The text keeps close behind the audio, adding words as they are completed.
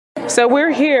So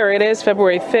we're here. It is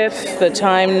February 5th. The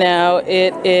time now,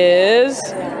 it is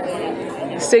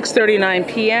 6:39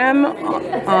 p.m.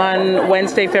 on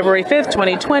Wednesday, February 5th,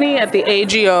 2020 at the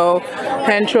AGO.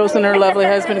 Pentros and her lovely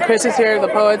husband Chris is here. The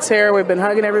poet's here. We've been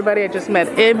hugging everybody. I just met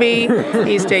Ibby.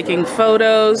 He's taking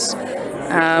photos.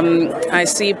 I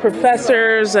see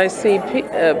professors. I see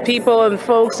people and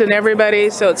folks and everybody.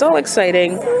 So it's all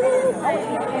exciting.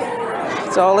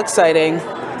 It's all exciting.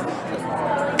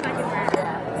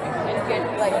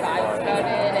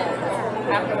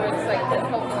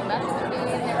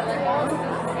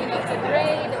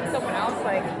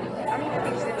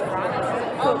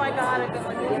 Oh my God, I've been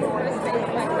looking forward to staying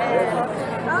in my bed.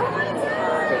 Oh my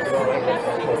God.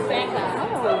 Saying that.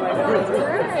 Oh my God.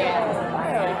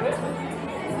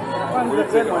 What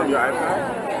is it on your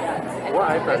iPad? What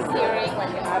iPad? I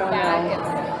don't know.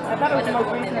 I thought it was the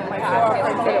most recent in my car.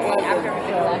 After the election,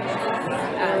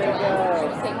 she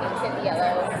was taking the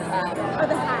yellow,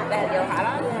 the hat. That yellow hat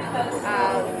on.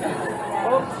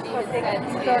 She was taking.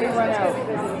 It's already run out.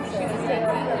 She was taking.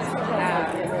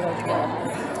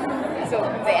 So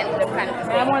they ended up kind of.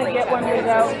 I want to get one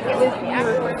without with you.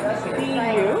 See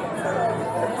you.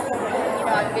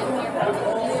 I've been here for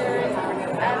years,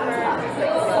 forever.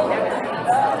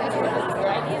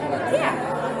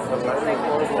 Yeah. It's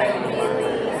like really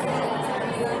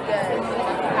good.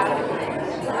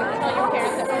 Tell your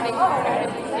parents that we're making proud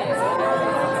of you too.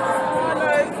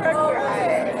 Oh, it's so good.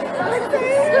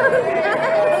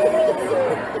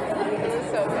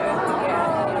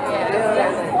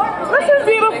 Yeah. This is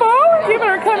beautiful. You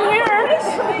better come here.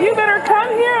 You better come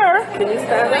here. Can you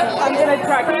stand up? I'm going to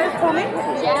try. Can you just pull me?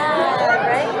 Yeah,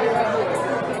 right?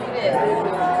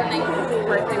 It's a nice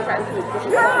birthday present.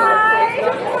 Hi.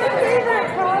 My favorite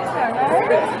concert,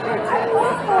 right? I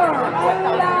love her.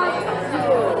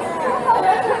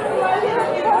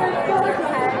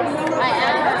 I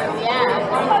am, yeah.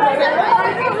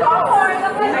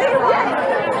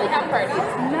 We have parties.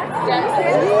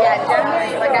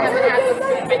 Generally, like I haven't had this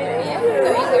big years,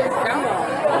 so 8 years ago.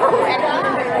 And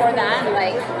even before that,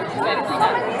 like, generally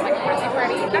not like a birthday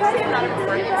party. Actually, I'm not a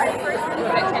birthday party person,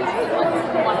 but I tend to do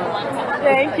like one-on-one.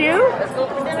 Thank you. Let's go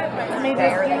for dinner. Let me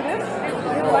just do this.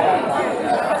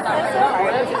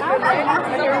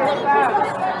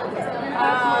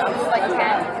 Like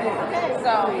 10.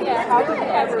 So, yeah,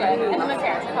 that's good. And my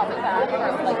parents are probably that for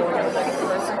like the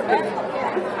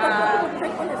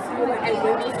and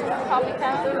movies probably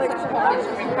count. In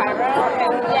Cairo.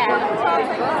 Yeah.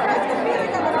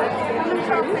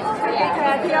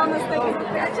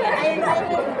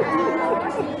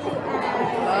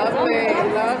 Lovely,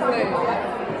 lovely.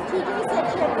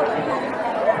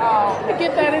 Oh,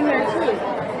 get that in there too.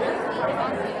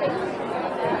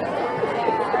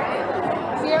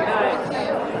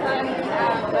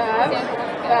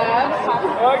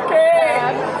 Okay.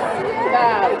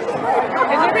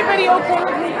 Is everybody okay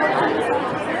with me?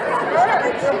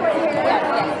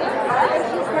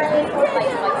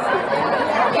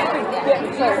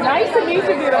 Nice to meet you,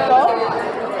 beautiful.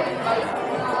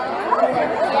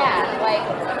 Yeah, like,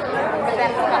 but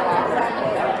then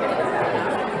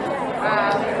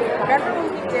remember when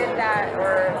we did that,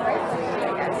 or I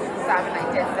guess Sam and I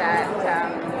did that,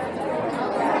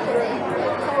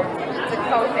 the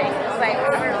code thing. It's like, I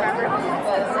don't remember who it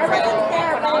was. Okay.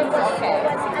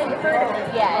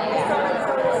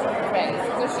 Yeah. Right.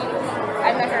 So I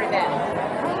met her then.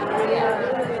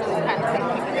 Yeah.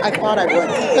 I thought I would.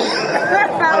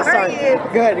 How are you?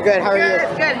 Good. How are you?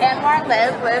 Good. Anwar,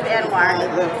 Liv, Anwar. I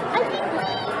live.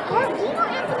 Do you know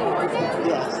Anthony Morgan?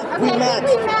 Yes. Okay, We met.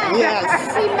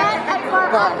 Yes. We met at Bar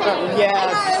Opening. Yes.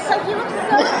 Yeah, it's like you look so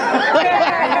good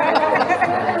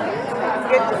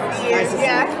to see you. Nice to see you.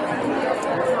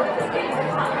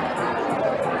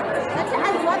 I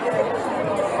love it.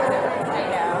 I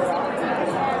know.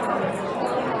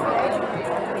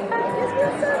 This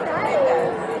feels so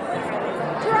nice.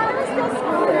 Toronto's still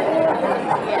smaller.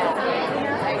 Yeah,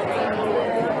 I agree.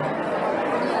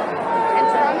 And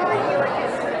Toronto, I feel like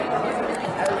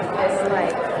is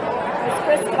like, is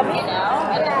Chris coming? You know,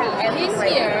 and he's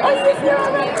here. Oh, he's here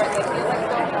already. I feel like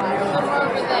somewhere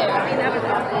over there. I mean, I would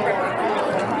love to work with him,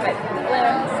 but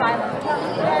Blair, silent.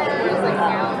 There's like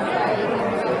now,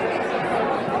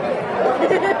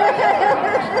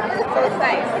 so it's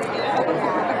nice.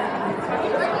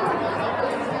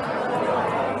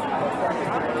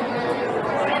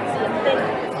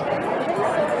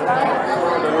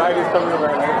 The light is coming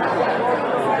right now.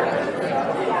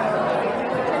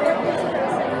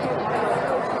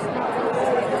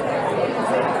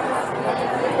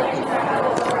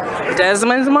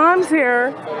 Desmond's mom's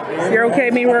here. You're okay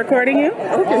me recording you?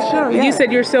 Okay, sure. Yeah. You said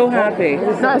you're so happy.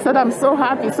 No, I said I'm so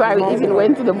happy. So I even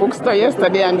went to the bookstore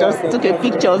yesterday and just took a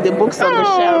picture of the books on the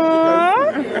shelf.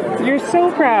 Aww. You're so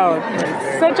proud.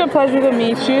 Such a pleasure to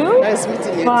meet you. Nice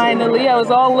meeting you. Finally, I was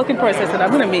all looking for it. So I said, I'm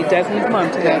going to meet Desmond's mom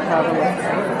today, probably.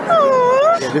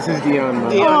 Yeah, this is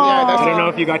Dion. Yeah, I don't know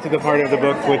if you got to the part of the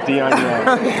book with Dion yet,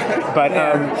 but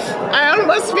I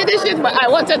almost finished it, but I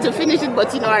wanted to finish it,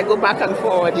 but I go back and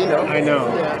forward, I know.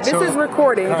 Yeah. This is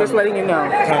recording, just letting you know.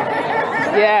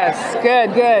 Yes,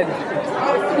 good, good.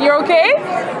 You're okay?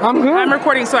 I'm good. I'm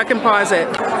recording so I can pause it.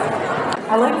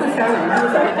 I like the show.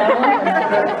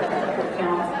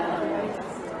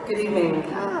 Good evening.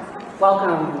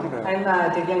 Welcome. I'm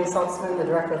Divyang Saltzman, the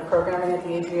Director of Programming at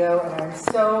the AGO, and I'm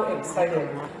so excited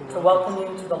to welcome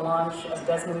you to the launch of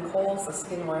Desmond Cole's The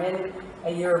Skin We're In,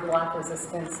 a year of Black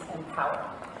resistance and power.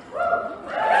 I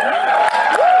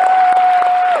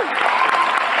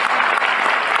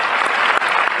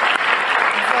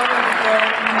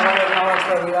want to acknowledge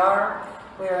where we are.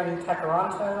 We are in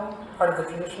Tekaronto, part of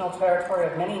the traditional territory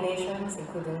of many nations,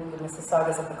 including the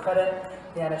Mississaugas of the Credit,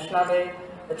 the Anishinaabe,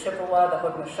 the Chippewa, the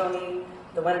Haudenosaunee,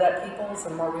 the Wendat peoples,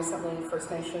 and more recently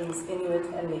First Nations, Inuit,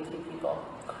 and Métis people.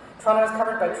 Toronto is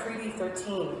covered by Treaty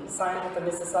 13, signed with the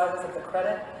Mississaugas of the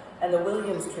Credit, and the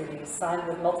Williams Treaties, signed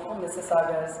with multiple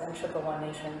Mississaugas and Chippewa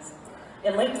nations.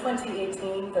 In late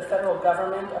 2018, the federal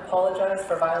government apologized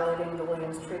for violating the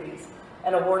Williams Treaties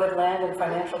and awarded land and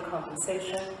financial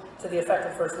compensation to the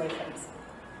affected First Nations.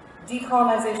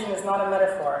 Decolonization is not a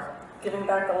metaphor. Giving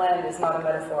back the land is not a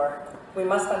metaphor. We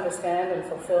must understand and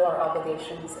fulfill our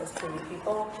obligations as Treaty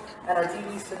people and our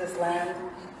duties to this land,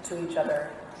 to each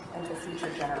other, and to future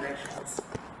generations.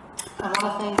 I want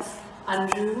to thank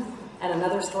Anju and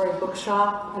Another Story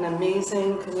Bookshop, an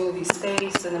amazing community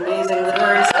space, an amazing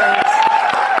literary space.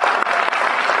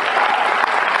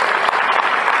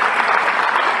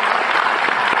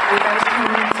 Without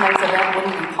whom tonight's event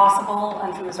wouldn't be possible.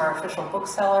 Anju is our official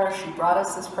bookseller. She brought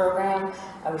us this program.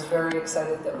 I was very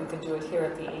excited that we could do it here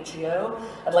at the AGO.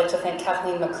 I'd like to thank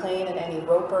Kathleen McLean and Annie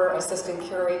Roper, Assistant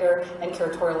Curator and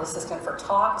Curatorial Assistant for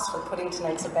Talks, for putting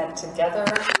tonight's event together.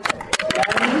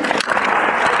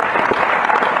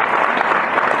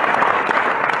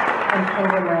 And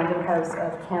Penguin Random House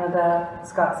of Canada,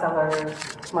 Scott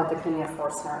Sellers, Martha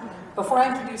Kenya-Forstner. Before I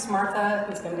introduce Martha,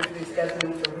 who's going to introduce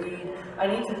Desmond to read, I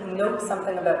need to note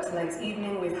something about tonight's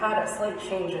evening. We've had a slight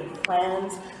change in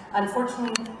plans.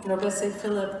 Unfortunately, Norbese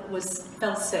Philip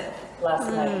fell sick last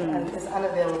night and is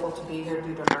unavailable to be here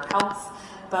due to her health.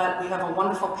 But we have a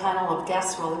wonderful panel of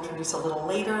guests who I'll introduce a little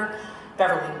later.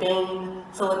 Beverly Bain,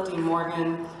 Philip D.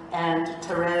 Morgan, and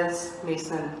Therese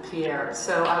Mason-Pierre.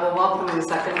 So I will welcome in a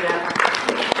second, Jeff.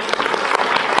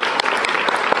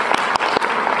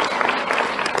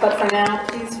 But for now,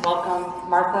 please welcome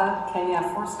Martha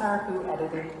Kenya-Forstner, who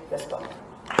edited this book.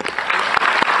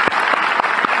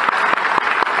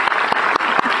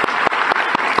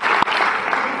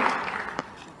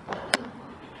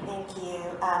 Thank you.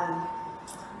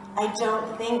 I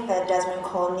don't think that Desmond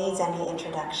Cole needs any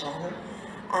introduction.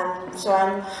 So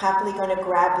I'm happily going to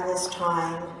grab this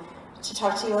time to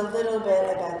talk to you a little bit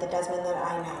about the Desmond that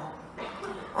I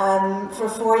know. For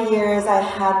 4 years, I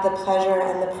had the pleasure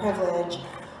and the privilege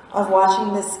of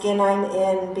watching The Skin I'm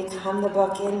In become the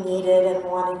book it needed and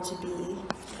wanted to be,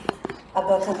 a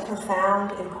book of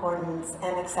profound importance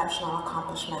and exceptional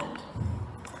accomplishment.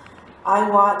 I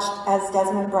watched as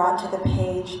Desmond brought to the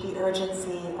page the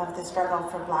urgency of the struggle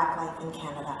for Black life in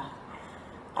Canada.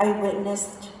 I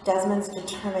witnessed Desmond's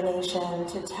determination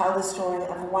to tell the story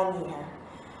of 1 year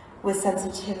with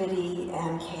sensitivity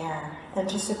and care, and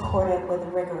to support it with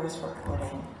rigorous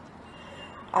reporting.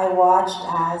 I watched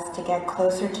as, to get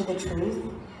closer to the truth,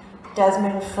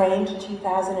 Desmond framed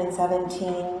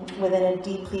 2017 within a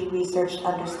deeply researched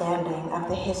understanding of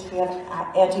the history of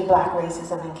anti-Black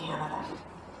racism in Canada.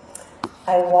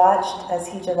 I watched as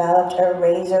he developed a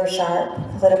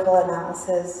razor-sharp political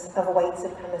analysis of white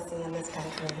supremacy in this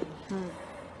country.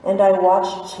 And I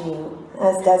watched, too,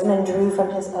 as Desmond drew from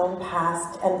his own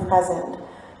past and present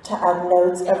to add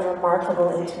notes of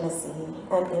remarkable intimacy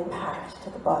and impact to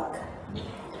the book.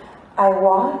 I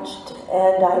watched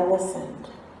and I listened.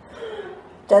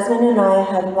 Desmond and I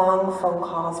had long phone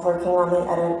calls working on the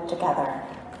edit together.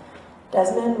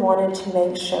 Desmond wanted to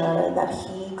make sure that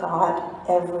he got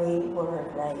every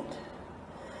word right.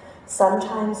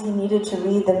 Sometimes he needed to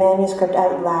read the manuscript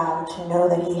out loud to know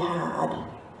that he had.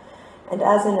 And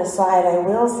as an aside, I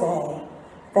will say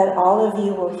that all of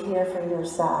you will hear for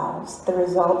yourselves the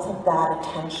results of that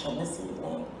attention this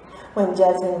evening when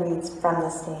Desmond reads from the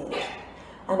stage.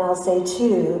 And I'll say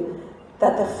too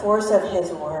that the force of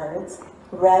his words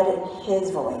read in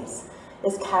his voice,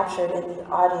 is captured in the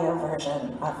audio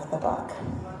version of the book.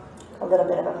 A little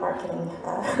bit of a marketing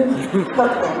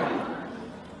hook there.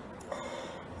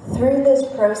 Through this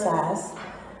process,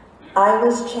 I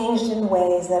was changed in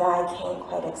ways that I can't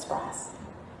quite express.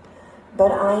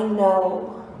 But I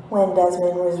know when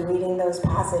Desmond was reading those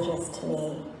passages to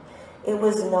me, it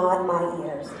was not my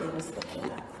ears he was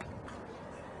thinking of.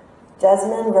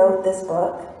 Desmond wrote this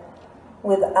book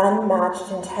with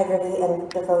unmatched integrity and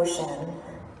devotion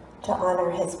to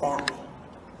honor his family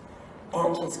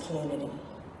and his community,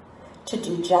 to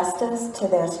do justice to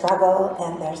their struggle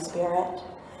and their spirit,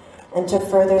 and to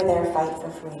further their fight for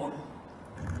freedom.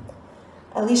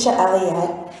 Alicia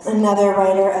Elliott, another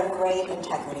writer of great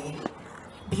integrity,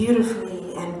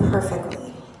 beautifully and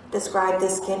perfectly described the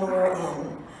skin we're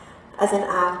in as an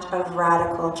act of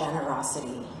radical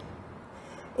generosity.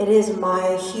 It is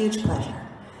my huge pleasure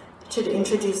to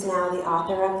introduce now the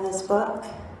author of this book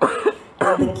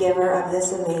and the giver of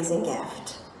this amazing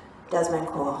gift, Desmond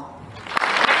Cole.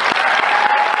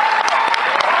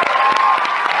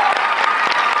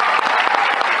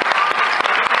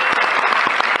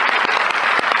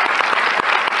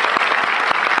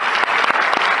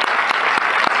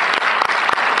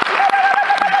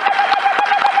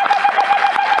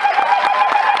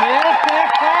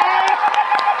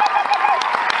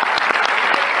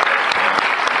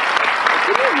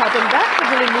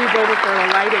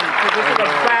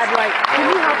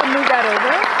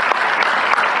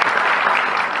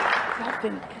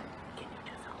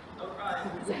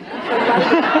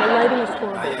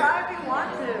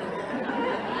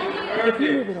 If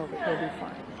you move it over, it'll be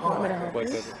fine. I'm gonna help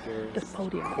you. The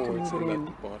podium to move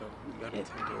it in.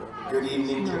 Good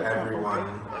evening to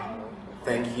everyone.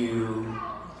 Thank you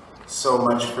so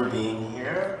much for being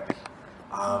here.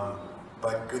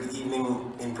 But good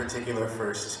evening in particular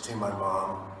first to my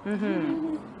mom.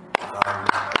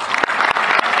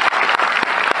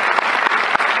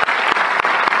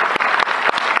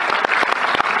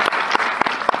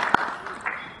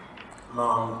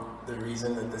 Mom, the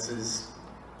reason that this is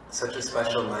such a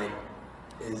special night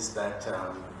is that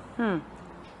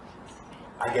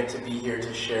I get to be here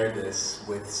to share this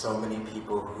with so many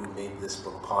people who made this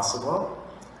book possible.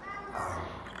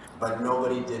 But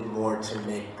nobody did more to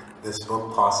make this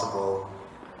book possible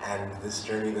and this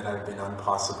journey that I've been on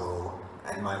possible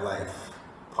and my life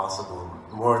possible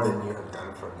more than you have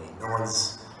done for me. No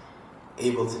one's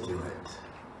able to do it.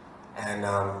 And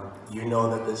you know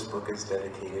that this book is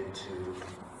dedicated to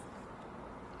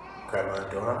Grandma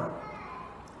Dora,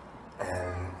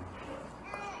 and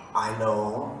I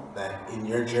know that in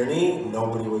your journey,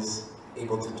 nobody was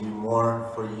able to do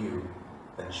more for you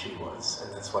than she was,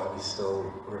 and that's why we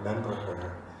still remember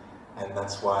her, and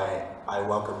that's why I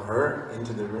welcome her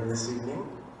into the room this evening.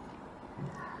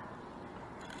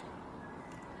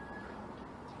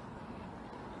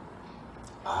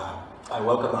 I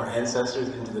welcome our ancestors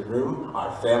into the room,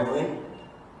 our family,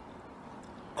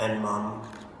 and Mom,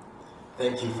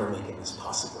 thank you for making this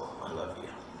possible. I love you.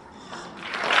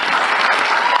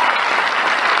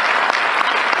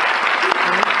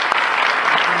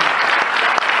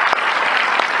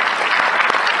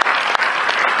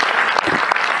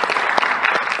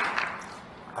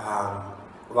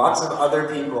 Lots of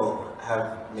other people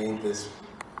have made this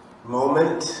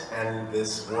moment and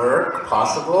this work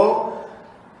possible.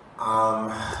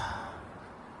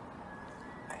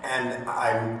 And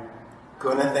I'm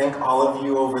gonna thank all of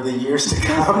you over the years to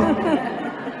come.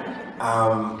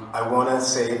 I wanna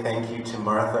say thank you to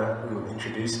Martha, who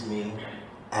introduced me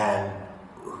and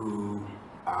who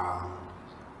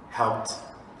helped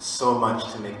so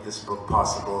much to make this book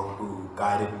possible, who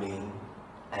guided me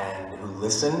and who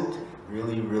listened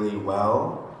really, really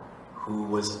well, who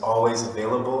was always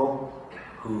available,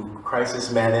 who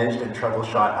crisis managed and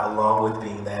troubleshot along with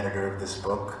being the editor of this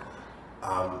book.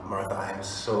 Martha, I am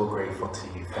so grateful to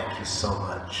you. Thank you so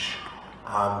much.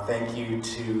 Thank you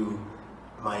to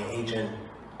my agent,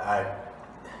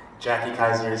 Jackie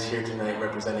Kaiser is here tonight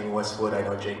representing Westwood. I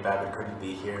know Jake Babbitt couldn't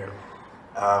be here.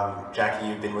 Jackie,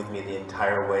 you've been with me the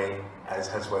entire way, as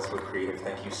has Westwood Creative.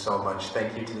 Thank you so much.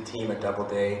 Thank you to the team at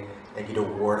Doubleday. Thank you to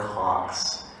Ward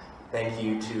Hawks. Thank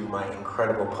you to my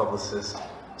incredible publicist,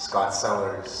 Scott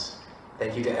Sellers.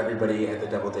 Thank you to everybody at the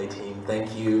Doubleday team.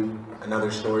 Thank you,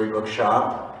 Another Storybook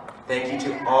Shop. Thank you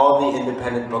to all the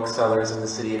independent booksellers in the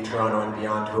city of Toronto and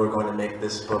beyond who are going to make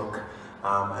this book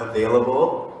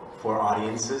available for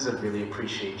audiences. I really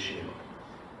appreciate you.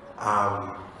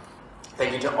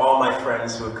 Thank you to all my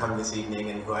friends who have come this evening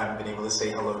and who I haven't been able to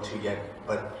say hello to yet,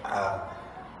 but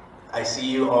I see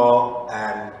you all,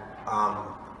 and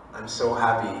I'm so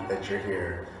happy that you're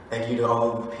here. Thank you to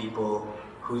all of the people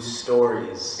whose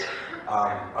stories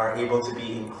are able to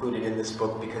be included in this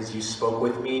book because you spoke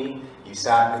with me, you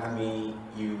sat with me,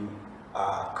 you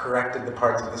corrected the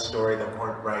parts of the story that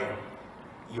weren't right,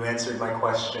 you answered my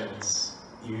questions,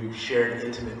 you shared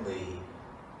intimately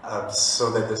so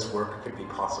that this work could be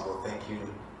possible. Thank you,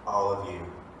 all of you.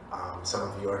 Some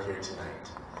of you are here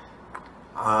tonight.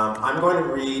 I'm going to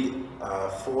read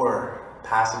 4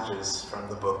 passages from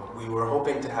the book. We were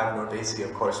hoping to have Nordesi,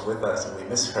 of course, with us, and we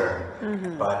miss her,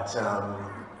 but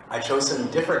I chose some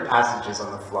different passages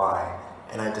on the fly,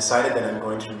 and I decided that I'm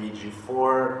going to read you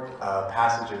 4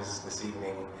 passages this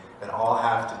evening that all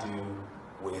have to do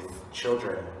with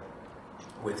children,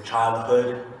 with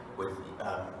childhood, with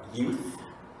youth,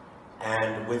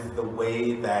 and with the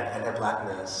way that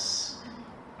anti-Blackness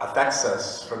affects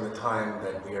us from the time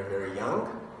that we are very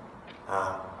young.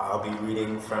 I'll be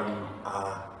reading from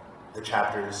the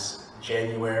chapters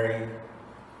January,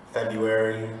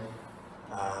 February,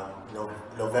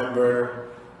 November,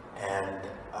 and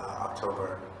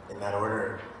October, in that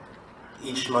order.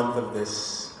 Each month of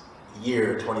this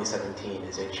year, 2017,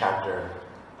 is a chapter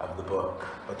of the book,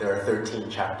 but there are 13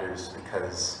 chapters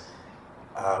because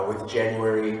with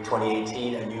January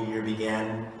 2018, a new year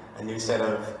began, a new set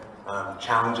of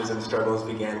challenges and struggles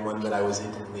began, one that I was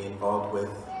intimately involved with,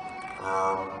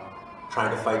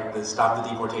 trying to stop the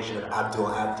deportation of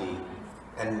Abdul Abdi.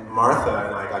 And Martha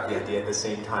and I got the idea at the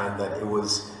same time that it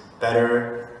was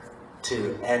better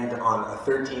to end on a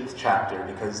 13th chapter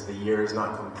because the year is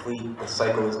not complete, the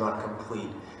cycle is not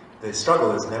complete, the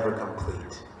struggle is never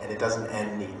complete, and it doesn't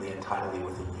end neatly and tidily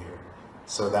with a year.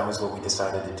 So that was what we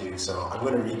decided to do. So I'm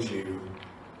going to read you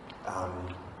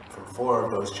from 4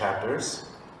 of those chapters,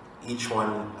 each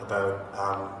one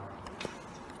about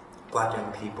Black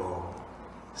young people,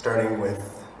 starting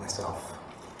with myself.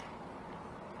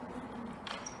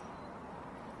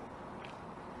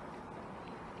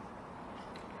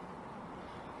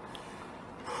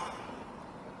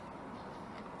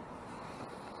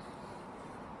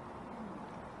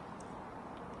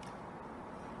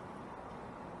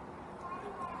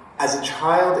 As a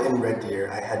child in Red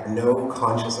Deer, I had no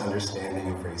conscious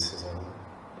understanding of racism.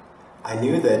 I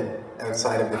knew that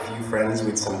outside of the few friends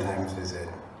we'd sometimes visit,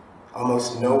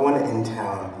 almost no one in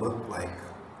town looked like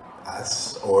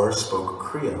us or spoke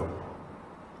Creole.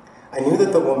 I knew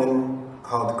that the woman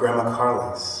called Grandma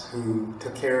Carlos, who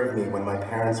took care of me when my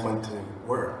parents went to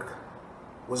work,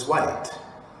 was white.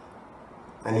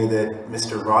 I knew that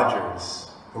Mr.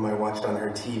 Rogers, whom I watched on her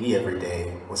TV every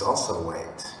day, was also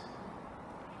white.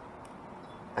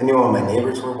 I knew all my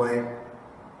neighbors were white.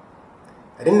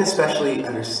 I didn't especially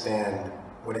understand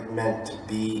what it meant to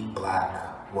be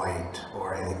Black, white,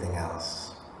 or anything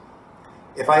else.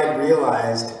 If I had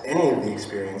realized any of the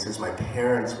experiences my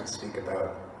parents would speak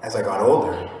about as I got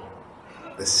older,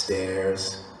 the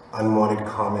stares, unwanted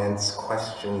comments,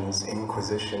 questions,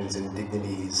 inquisitions,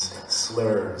 indignities,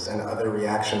 slurs, and other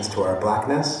reactions to our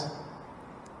Blackness,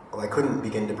 well, I couldn't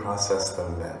begin to process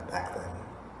them back then.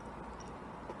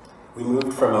 We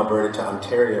moved from Alberta to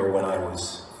Ontario when I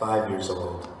was 5 years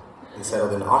old and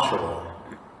settled in Oshawa.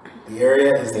 The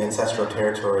area is the ancestral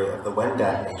territory of the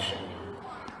Wendat Nation.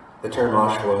 The term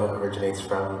Oshawa originates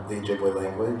from the Ojibwe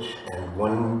language, and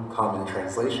one common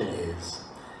translation is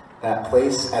that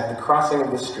place at the crossing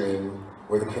of the stream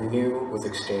where the canoe was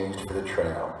exchanged for the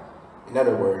trail. In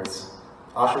other words,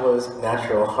 Oshawa's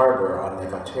natural harbor on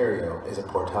Lake Ontario is a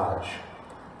portage,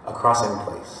 a crossing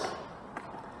place.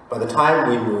 By the time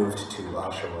we moved to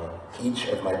Oshawa, each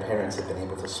of my parents had been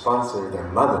able to sponsor their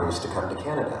mothers to come to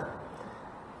Canada.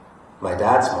 My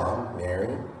dad's mom,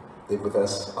 Mary, lived with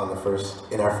us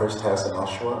in our first house in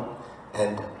Oshawa,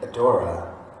 and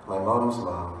Adora, my mom's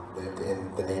mom, lived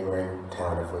in the neighboring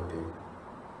town of Whitby.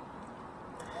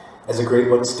 As a grade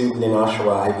 1 student in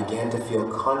Oshawa, I began to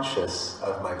feel conscious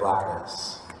of my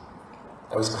Blackness.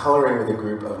 I was coloring with a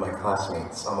group of my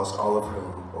classmates, almost all of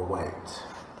whom were white.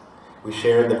 We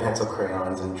shared the pencil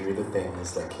crayons and drew the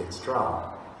things that kids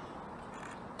draw.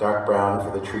 Dark brown for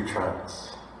the tree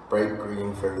trunks, bright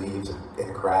green for leaves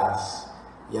and grass,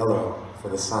 yellow for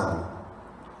the sun.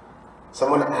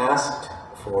 Someone asked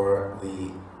for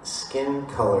the skin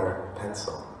color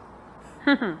pencil.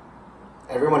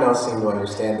 Everyone else seemed to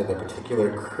understand that a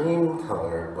particular cream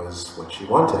color was what she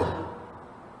wanted.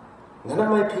 None of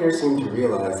my peers seemed to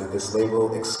realize that this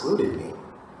label excluded me.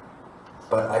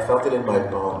 But I felt it in my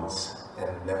bones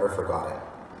and never forgot it.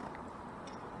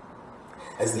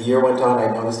 As the year went on,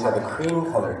 I noticed how the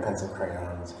cream-colored pencil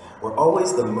crayons were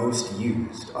always the most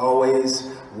used, always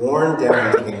worn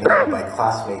down to the nail by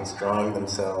classmates drawing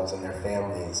themselves and their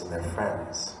families and their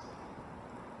friends.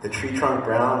 The tree trunk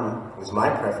brown was my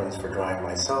preference for drawing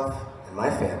myself and my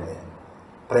family,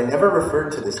 but I never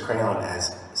referred to this crayon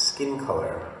as skin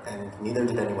color, and neither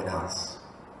did anyone else.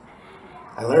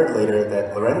 I learned later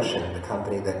that Laurentian, the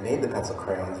company that made the pencil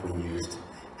crayons we used,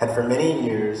 had for many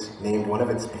years named one of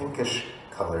its pinkish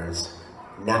colors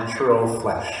Natural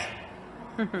Flesh.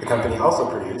 The company also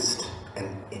produced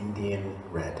an Indian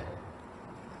red.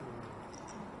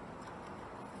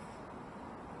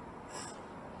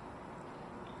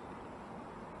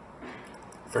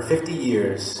 For 50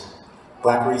 years,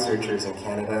 Black researchers in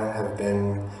Canada have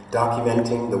been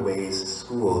documenting the ways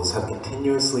schools have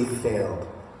continuously failed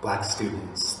Black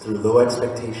students through low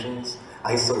expectations,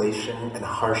 isolation, and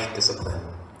harsh discipline.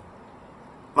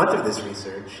 Much of this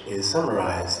research is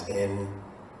summarized in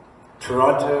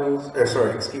Towards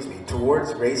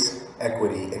Race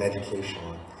Equity in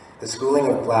Education, the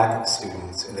Schooling of Black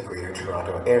Students in the Greater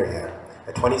Toronto Area,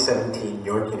 a 2017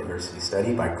 York University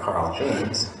study by Carl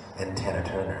James and Tana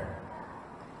Turner.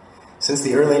 Since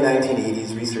the early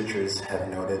 1980s, researchers have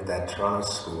noted that Toronto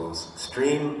schools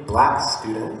stream Black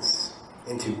students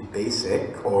into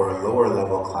basic or lower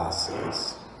level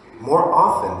classes more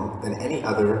often than any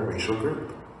other racial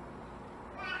group.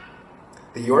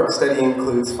 The York study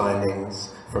includes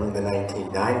findings from the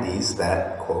 1990s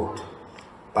that, quote,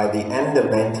 by the end of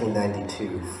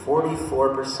 1992,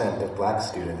 44% of Black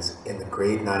students in the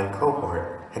grade 9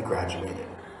 cohort had graduated,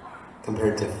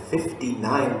 compared to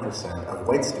 59% of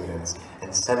white students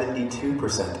and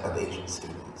 72% of Asian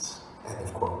students, end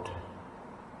of quote.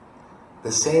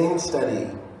 The same study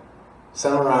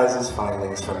summarizes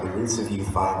findings from the Roots of Youth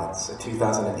Violence, a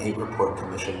 2008 report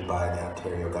commissioned by the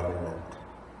Ontario government.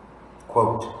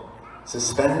 Quote,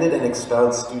 suspended and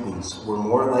expelled students were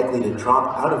more likely to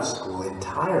drop out of school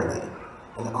entirely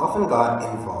and often got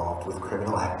involved with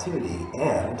criminal activity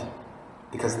and,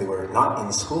 because they were not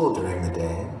in school during the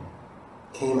day,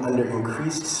 came under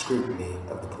increased scrutiny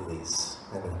of the police,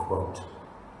 end of quote.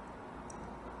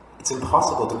 It's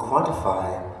impossible to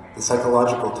quantify the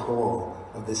psychological toll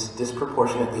of this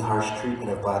disproportionately harsh treatment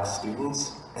of Black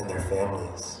students and their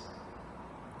families.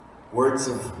 Words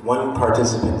of one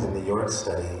participant in the York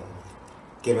study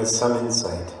give us some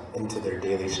insight into their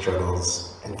daily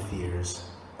struggles and fears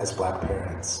as Black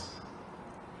parents.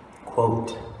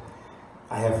 Quote,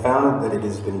 I have found that it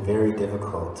has been very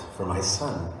difficult for my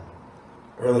son.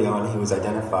 Early on, he was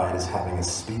identified as having a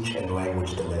speech and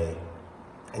language delay,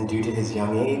 and due to his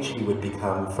young age, he would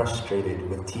become frustrated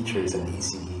with teachers and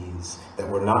ECEs that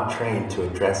were not trained to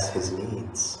address his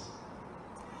needs.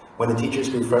 When the teachers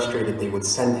grew frustrated, they would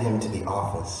send him to the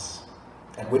office,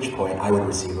 at which point I would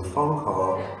receive a phone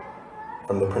call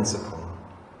from the principal.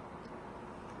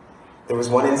 There was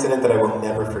one incident that I will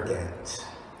never forget.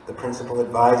 The principal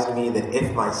advised me that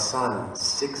if my son,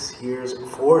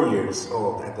 4 years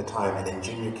old at the time and in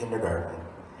junior kindergarten,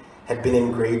 had been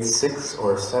in grade 6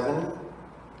 or 7,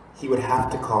 he would have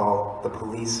to call the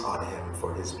police on him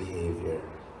for his behavior.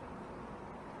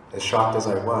 As shocked as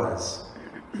I was,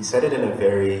 he said it in a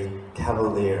very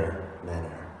cavalier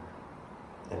manner,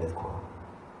 end of quote.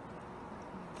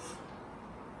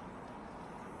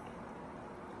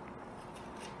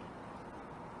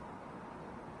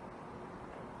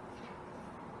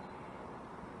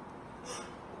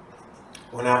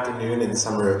 One afternoon in the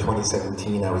summer of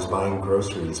 2017, I was buying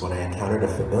groceries when I encountered a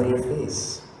familiar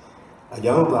face. A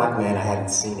young Black man I hadn't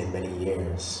seen in many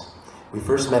years. We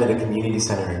first met at a community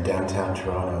center in downtown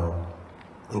Toronto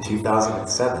in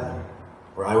 2007,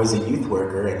 where I was a youth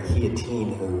worker and he a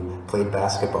teen who played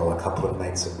basketball a couple of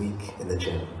nights a week in the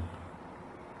gym.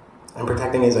 I'm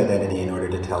protecting his identity in order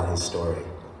to tell his story.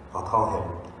 I'll call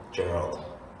him Gerald.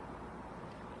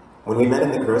 When we met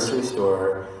in the grocery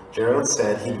store, Gerald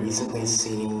said he'd recently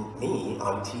seen me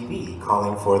on TV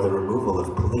calling for the removal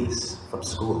of police from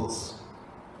schools.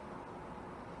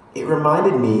 It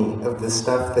reminded me of the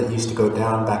stuff that used to go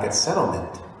down back at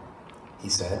Settlement, he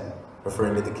said,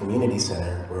 referring to the community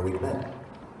center where we'd met.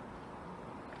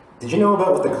 Did you know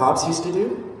about what the cops used to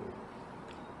do?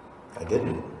 I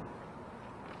didn't.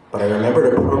 But I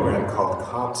remembered a program called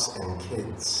Cops and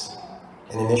Kids,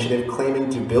 an initiative claiming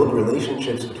to build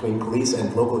relationships between police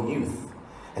and local youth,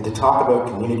 and to talk about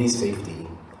community safety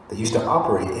that used to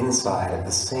operate inside of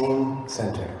the same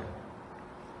center.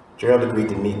 Gerald agreed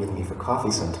to meet with me for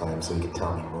coffee sometime so he could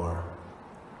tell me more.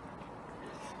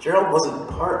 Gerald wasn't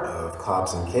part of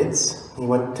Cops and Kids. He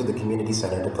went to the community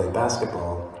center to play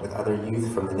basketball with other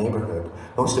youth from the neighborhood,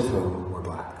 most of whom were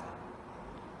Black.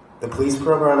 The police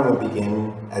program would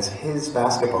begin as his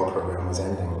basketball program was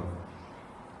ending.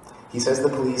 He says the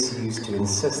police used to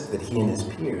insist that he and his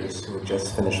peers, who had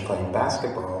just finished playing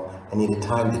basketball and needed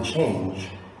time to change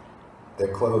their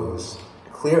clothes,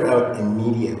 clear out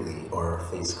immediately or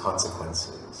face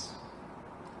consequences.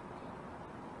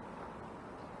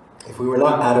 If we were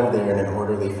not out of there in an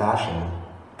orderly fashion,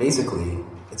 basically,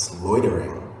 it's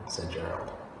loitering, said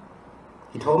Gerald.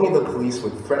 He told me the police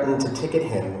would threaten to ticket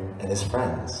him and his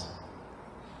friends.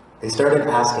 They started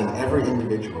asking every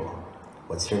individual,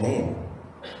 "What's your name?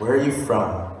 Where are you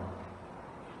from?"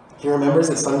 He remembers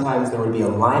that sometimes there would be a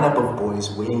lineup of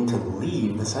boys waiting to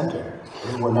leave the center.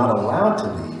 They were not allowed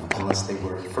to leave unless they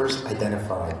first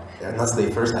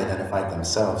identified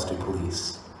themselves to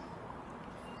police.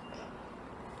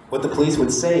 What the police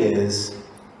would say is,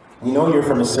 "We know you're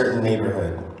from a certain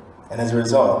neighborhood, and as a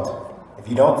result, if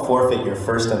you don't forfeit your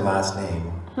first and last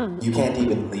name, you can't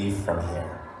even leave from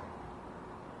here."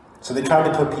 So they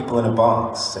tried to put people in a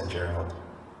box, said Gerald.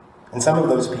 And some of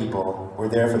those people were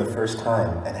there for the first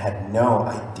time and had no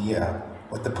idea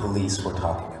what the police were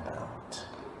talking about.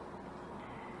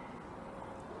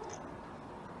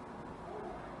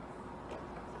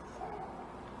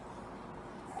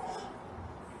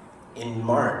 In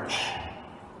March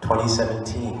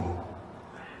 2017,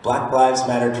 Black Lives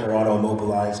Matter Toronto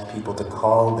mobilized people to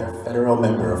call their federal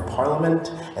member of parliament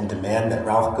and demand that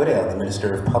Ralph Goodale, the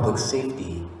Minister of Public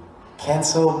Safety,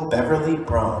 cancel Beverly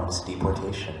Braum's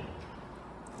deportation.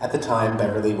 At the time,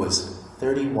 Beverly was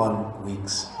 31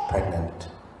 weeks pregnant,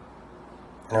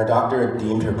 and her doctor had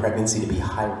deemed her pregnancy to be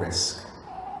high risk.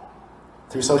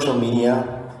 Through social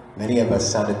media, many of us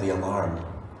sounded the alarm.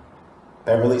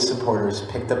 Beverly's supporters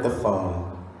picked up the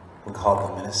phone and called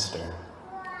the minister.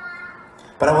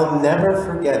 But I will never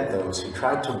forget those who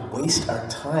tried to waste our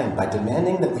time by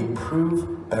demanding that we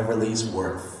prove Beverly's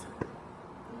worth.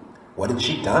 What had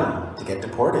she done to get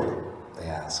deported? They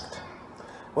asked.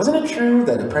 Wasn't it true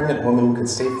that a pregnant woman could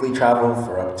safely travel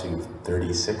for up to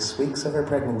 36 weeks of her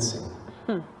pregnancy?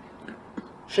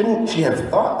 Shouldn't she have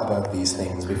thought about these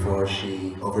things before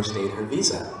she overstayed her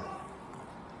visa?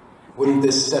 Wouldn't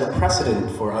this set a precedent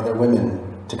for other women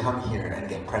to come here and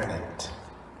get pregnant?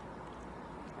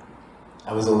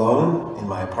 I was alone in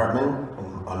my apartment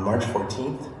on March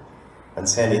 14th when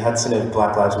Sandy Hudson of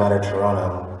Black Lives Matter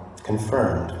Toronto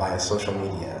confirmed via social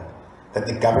media that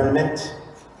the government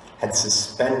had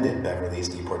suspended Beverly's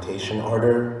deportation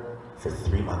order for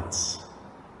 3 months.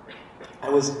 I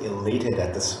was elated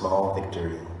at the small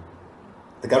victory.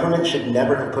 The government should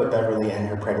never have put Beverly and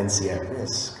her pregnancy at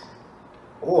risk,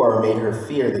 or made her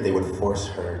fear that they would force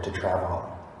her to travel.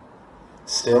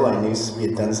 Still, I knew we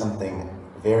had done something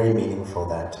very meaningful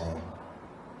that day.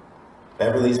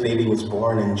 Beverly's baby was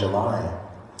born in July,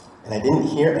 and I didn't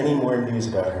hear any more news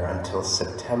about her until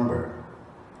September,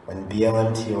 when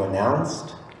BLMTO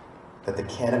announced that the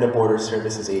Canada Border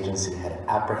Services Agency had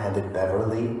apprehended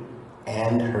Beverly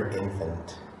and her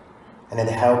infant, and had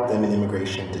held them in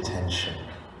immigration detention.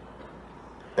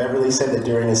 Beverly said that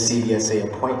during a CBSA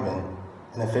appointment,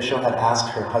 an official had asked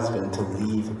her husband to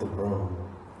leave the room.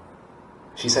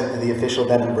 She said that the official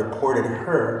then reported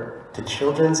her to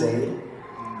Children's Aid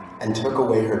and took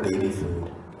away her baby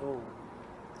food.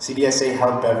 CBSA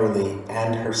held Beverly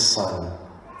and her son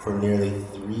for nearly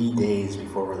 3 days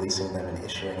before releasing them and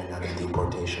issuing another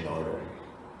deportation order.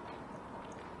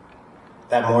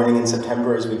 That morning in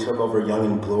September, as we took over Yonge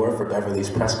and Bloor for Beverly's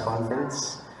press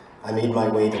conference, I made my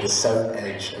way to the south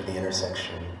edge of the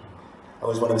intersection. I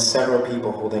was one of several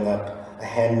people holding up a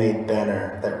handmade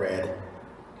banner that read,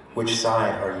 "Which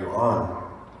side are you on?"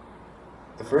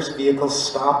 The first vehicle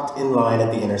stopped in line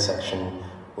at the intersection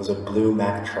was a blue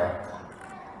Mack truck.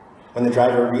 When the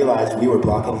driver realized we were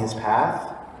blocking his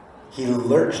path, he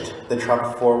lurched the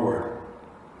truck forward,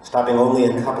 stopping only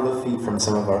a couple of feet from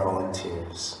some of our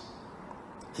volunteers.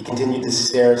 He continued to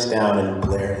stare us down and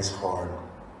blare his horn.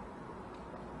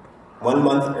 1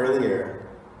 month earlier,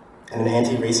 in an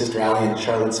anti-racist rally in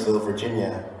Charlottesville,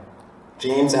 Virginia,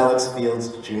 James Alex Fields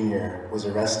Jr. was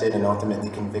arrested and ultimately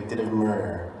convicted of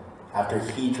murder after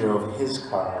he drove his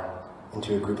car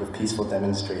into a group of peaceful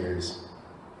demonstrators,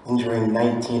 injuring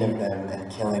 19 of them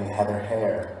and killing Heather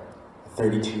Hare, a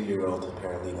 32-year-old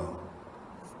paralegal.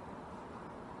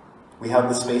 We held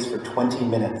the space for 20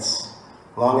 minutes,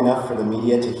 long enough for the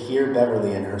media to hear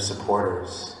Beverly and her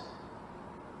supporters.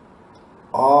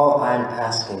 "All I'm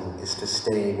asking is to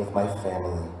stay with my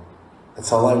family.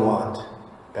 That's all I want,"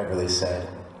 Beverly said,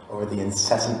 over the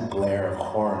incessant blare of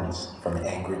horns from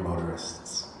angry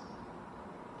motorists.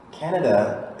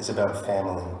 Canada is about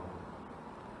family.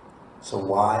 So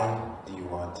why do you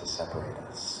want to separate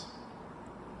us?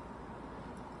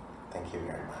 Thank you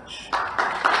very much.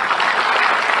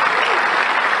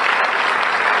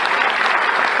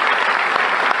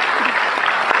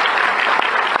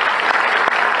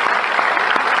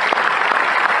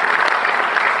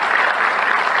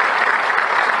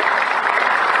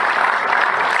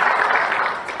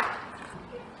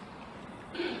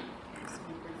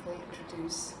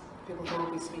 people who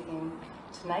will be speaking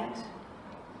tonight.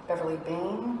 Beverly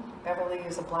Bain. Beverly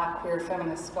is a Black queer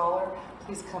feminist scholar.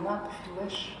 Please come up if you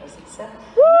wish, as it said.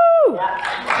 Woo! Yeah.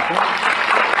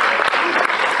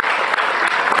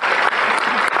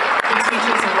 He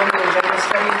teaches in women and gender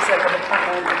studies at the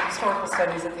Department of Historical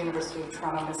Studies at the University of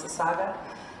Toronto, Mississauga.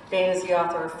 Bain is the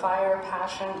author of Fire,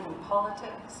 Passion, and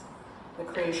Politics, the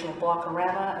creation of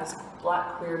Blockorama as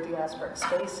Black queer diasporic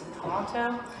space in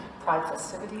Toronto, Pride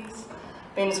festivities.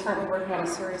 Bain is currently working on a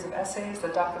series of essays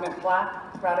that document Black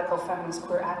radical feminist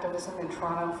queer activism in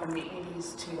Toronto from the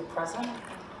 80s to the present.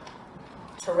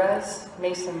 Therese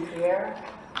Mason-Pierre,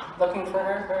 looking for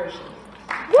her, where is she?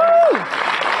 Woo!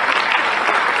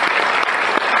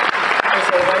 Is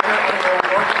a writer, editor, and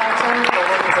organizer. Her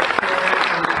work has appeared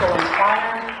in Quill and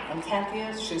Fire and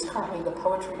Cantheus. She's currently the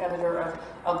poetry editor of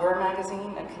Ago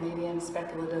magazine, a Canadian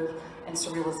speculative and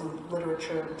surrealism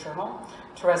literature journal.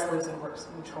 Therese lives and works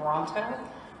in Toronto.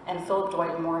 And Philip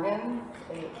Dwight Morgan,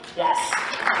 yes.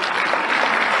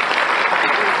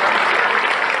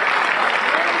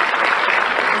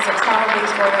 He's a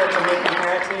Toronto-based writer of Jamaican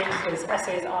heritage. His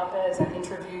essays, op-eds, and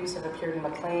interviews have appeared in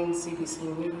Maclean,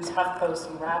 CBC News, HuffPost,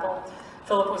 and Rattle.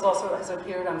 Philip has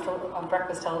appeared on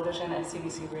Breakfast Television and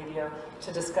CBC Radio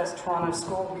to discuss Toronto's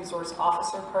School Resource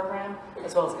Officer Program,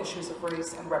 as well as issues of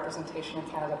race and representation in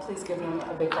Canada. Please give him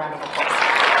a big round of applause.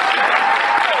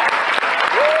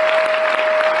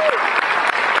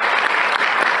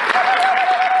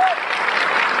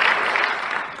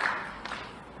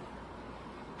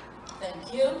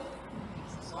 Thank you.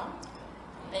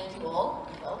 Thank you all.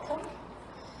 Welcome.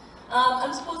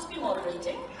 I'm supposed to be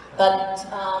moderating, but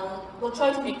we'll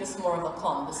try to make this more of a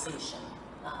conversation,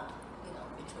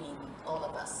 between all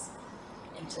of us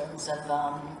in terms of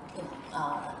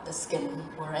the skin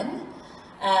we're in,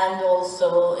 and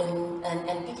also in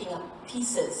picking up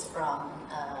pieces from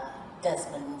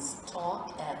Desmond's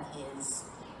talk and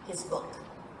his book,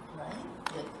 right,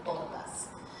 with all of us.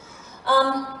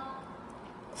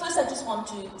 First, I just want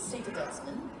to say to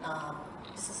Desmond,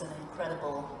 this is an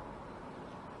incredible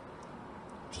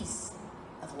piece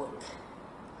of work.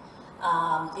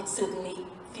 It certainly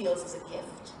feels as a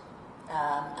gift,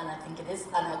 and I think it is,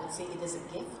 and I would say it is a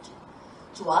gift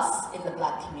to us in the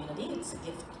Black community. It's a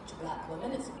gift to Black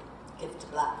women, it's a gift to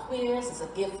Black queers, it's a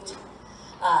gift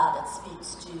that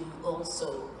speaks to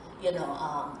also,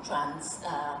 trans,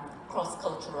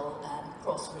 cross-cultural and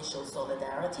cross-racial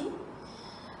solidarity.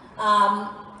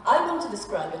 I want to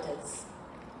describe it as,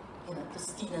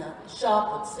 Christina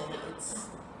Sharp would say, it's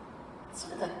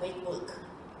sort of like weight work,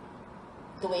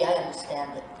 the way I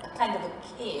understand it, a kind of a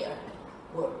care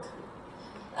work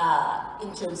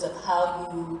in terms of how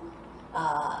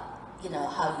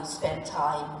you spend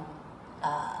time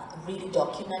really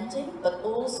documenting, but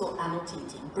also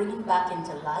annotating, bringing back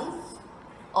into life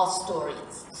our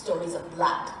stories of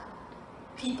Black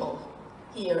people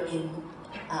here in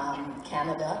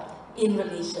Canada, in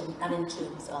relation and in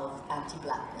terms of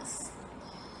anti-Blackness.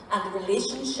 And the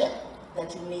relationship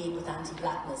that you made with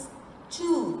anti-Blackness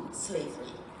to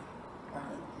slavery,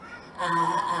 right?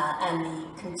 And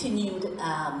the continued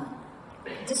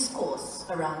discourse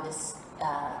around this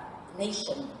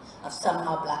nation of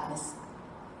somehow Blackness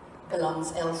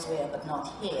belongs elsewhere but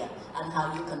not here, and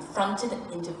how you confronted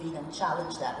and intervened and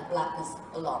challenged that Blackness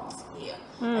belongs here.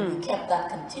 And you kept that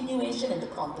continuation in the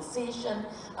conversation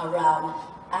around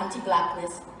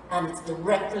anti-Blackness and its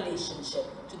direct relationship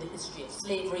to the history of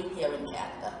slavery here in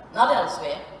Canada. Not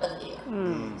elsewhere, but here.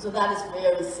 So that is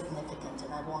very significant,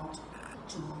 and I want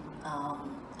to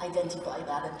identify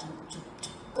that and to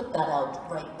put that out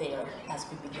right there as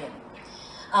we begin.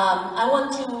 I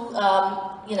want to,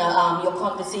 your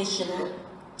conversation,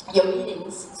 your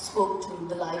meetings spoke to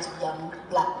the lives of young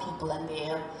Black people and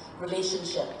their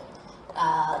relationship,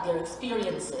 their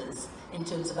experiences in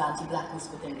terms of anti-Blackness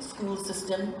within the school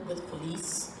system, with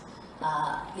police,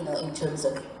 in terms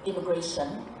of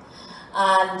immigration.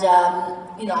 And,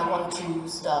 I want to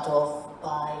start off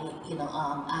by,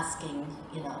 asking,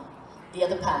 the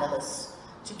other panelists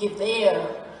to give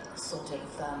their sort of,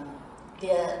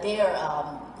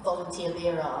 volunteer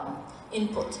their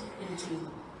input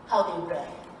into how they read,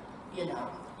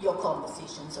 your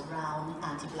conversations around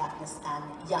anti-Blackness and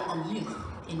youth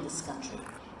in this country.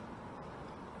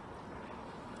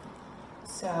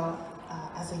 So,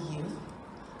 as a youth,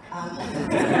 I'm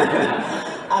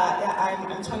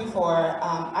 24.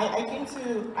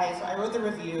 I wrote the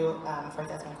review for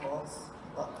Desmond Cole's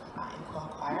book, in Quill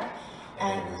and Fire,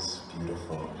 and it was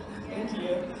beautiful. Thank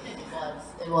you.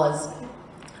 It was.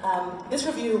 This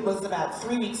review was about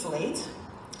 3 weeks late,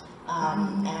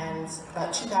 and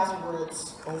about 2,000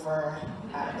 words over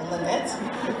the limit.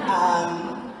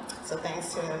 So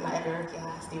thanks to my editor,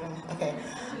 yeah, Stephen. Okay,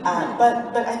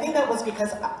 but I think that was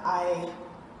because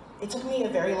it took me a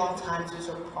very long time to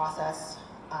sort of process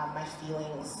my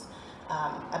feelings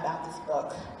about this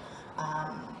book.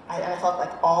 I felt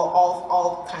like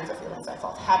all kinds of feelings. I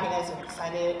felt happiness and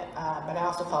excited, but I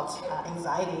also felt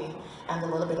anxiety and a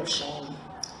little bit of shame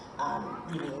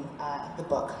reading the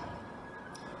book.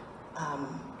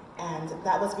 And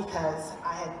that was because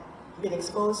I had been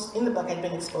exposed, in the book I'd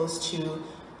been exposed to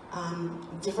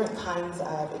different kinds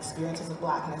of experiences of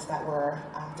Blackness that were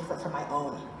different from my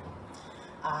own.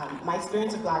 My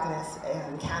experience of Blackness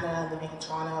in Canada, living in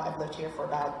Toronto, I've lived here for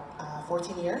about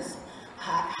 14 years,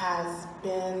 has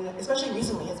been, especially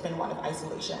recently, has been one of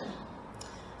isolation.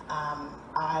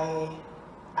 I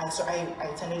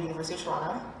attended University of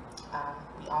Toronto.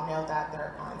 We all know that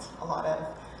there aren't a lot of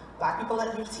Black people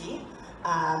at U of T.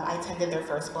 I attended their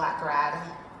first Black grad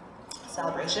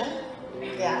celebration.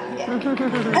 Yeah.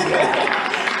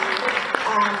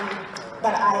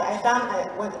 But I found,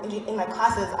 in my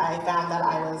classes, I found that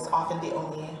I was often the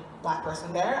only Black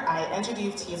person there. I entered U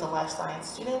of T as a life science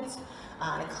student.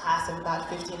 In a class of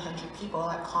about 1,500 people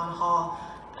at Con Hall.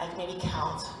 I could maybe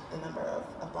count the number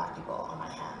of Black people in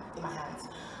my hands.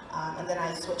 And then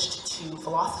I switched to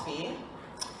philosophy.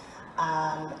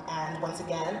 And once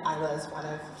again, I was one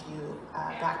of a few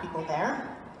Black people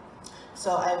there.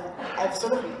 So I've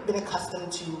sort of been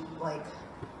accustomed to like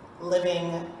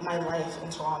living my life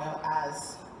in Toronto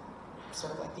as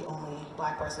sort of like the only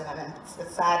Black person, and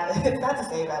it's sad to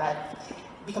say that I've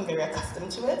become very accustomed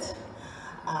to it.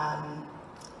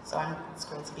 So it's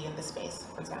great to be in this space,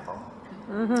 for example.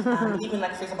 Even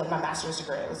like, for example, in my master's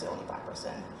degree, I was the only Black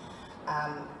person.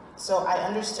 So I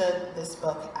understood this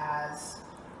book as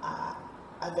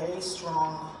a very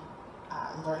strong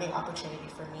learning opportunity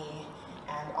for me,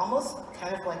 and almost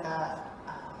kind of like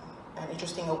an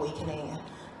interesting awakening,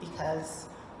 because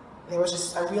there was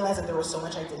just, I realized that there was so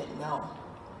much I didn't know.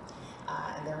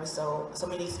 And there were so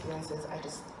many experiences I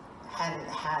just hadn't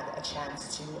had a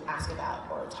chance to ask about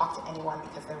or talk to anyone,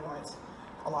 because there weren't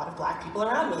a lot of Black people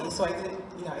around me, so I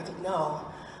didn't know.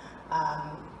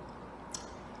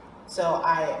 So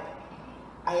I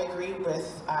agree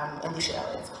with Alicia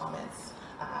Elliott's comments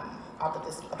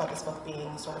about this book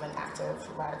being sort of an act of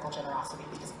radical generosity,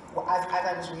 because as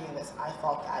I was reading this, I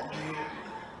felt that you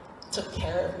took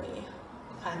care of me,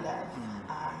 kind of,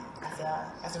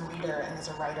 as a reader and as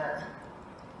a writer.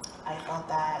 I felt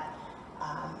that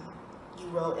you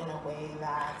wrote in a way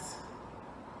that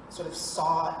sort of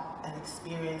saw an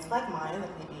experience like mine,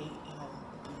 like maybe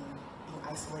being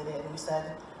isolated, and you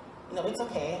said, it's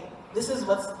okay. This is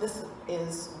what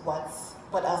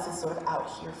else is sort of out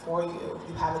here for you.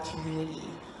 You have a community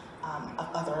of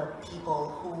other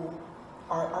people who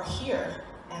are here,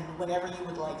 and whenever you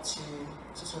would like to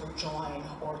sort of join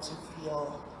or to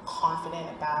feel confident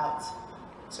about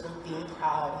sort of being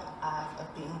proud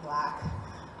of being Black,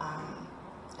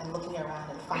 and looking around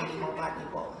and finding more Black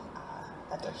people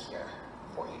that they're here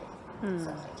for you.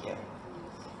 So thank you.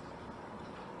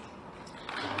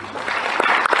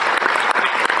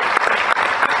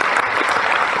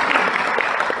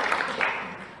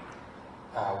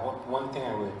 One thing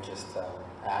I would just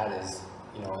add is,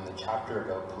 in the chapter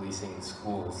about policing in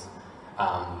schools,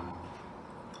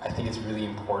 I think it's really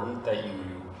important that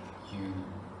you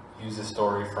use a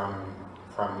story from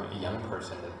a young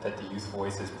person, that the youth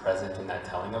voice is present in that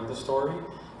telling of the story,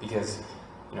 because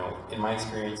in my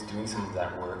experience doing some of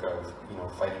that work of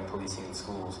fighting policing in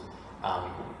schools,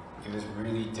 it was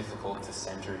really difficult to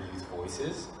center youth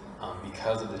voices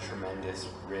because of the tremendous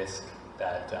risk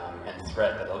that and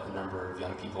threat that a number of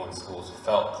young people in schools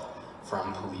felt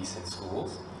from police in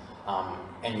schools.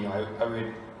 And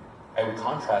I would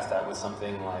contrast that with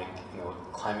something like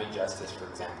climate justice, for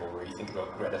example, where you think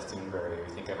about Greta Thunberg, or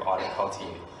you think of Ottawa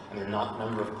Caltier, and there are a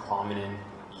number of prominent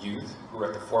youth who are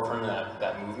at the forefront of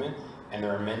that movement, and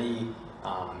there are many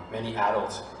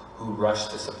adults who rush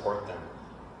to support them.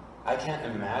 I can't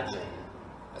imagine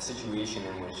a situation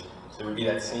in which there would be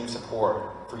that same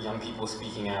support for young people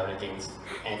speaking out against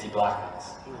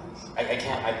anti-Blackness. I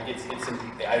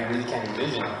really can't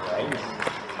envision it, right?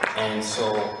 And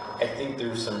so I think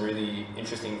there's some really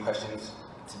interesting questions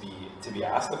to be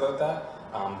asked about that.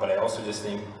 But I also just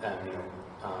think,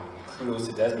 kudos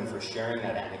to Desmond for sharing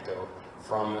that anecdote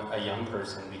from a young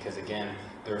person, because again,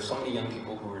 there are so many young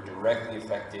people who were directly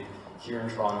affected here in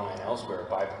Toronto and elsewhere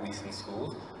by police in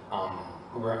schools,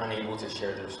 who were unable to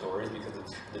share their stories because of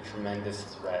the tremendous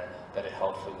threat that it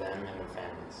held for them and their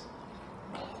families.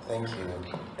 Thank you.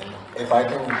 And if I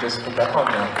can just pick up on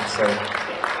that and say,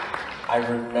 I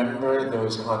remember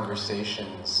those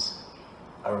conversations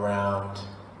around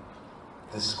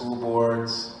the school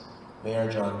boards,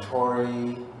 Mayor John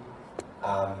Tory,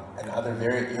 and other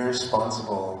very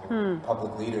irresponsible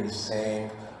public leaders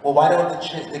saying, well, why don't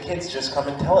the kids just come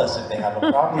and tell us if they have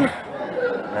a problem,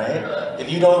 right? If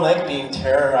you don't like being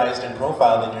terrorized and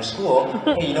profiled in your school,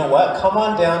 hey, you know what? Come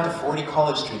on down to 40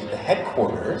 College Street at the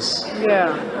headquarters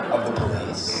of the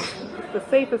police. The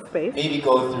safest space. Maybe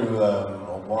go through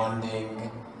a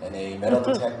wanding and a metal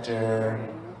detector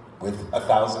with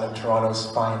 1,000 of Toronto's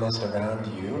finest around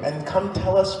you, and come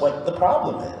tell us what the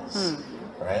problem is,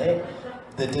 right?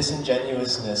 The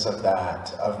disingenuousness of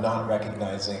that, of not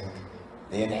recognizing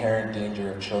the inherent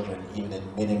danger of children, even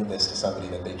admitting this to somebody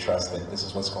that they trust, that this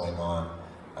is what's going on,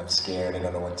 I'm scared, I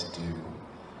don't know what to do.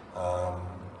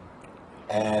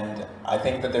 And I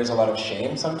think that there's a lot of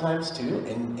shame sometimes too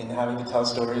in having to tell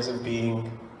stories of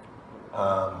being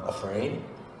afraid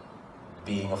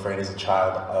as a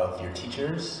child of your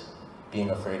teachers, being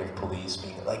afraid of police,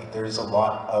 being like, there's a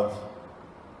lot of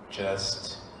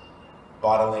just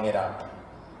bottling it up.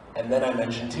 And then I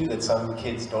mentioned too that some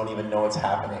kids don't even know what's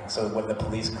happening. So when the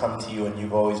police come to you and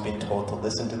you've always been told to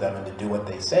listen to them and to do what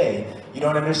they say, you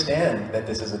don't understand that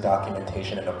this is a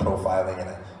documentation and a profiling and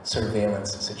a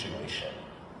surveillance situation.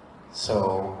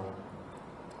 So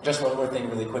just one more thing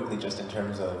really quickly, just in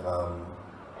terms of,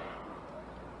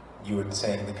 you were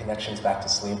saying the connections back to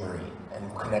slavery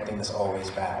and connecting this always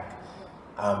back.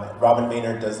 Robin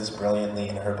Maynard does this brilliantly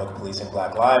in her book, Policing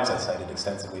Black Lives. I cited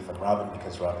extensively from Robin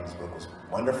because Robin's book was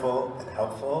wonderful and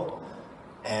helpful.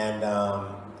 And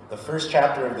the first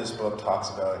chapter of this book talks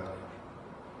about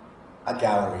a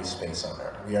gallery space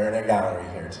owner. We are in a gallery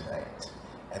here tonight.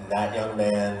 And that young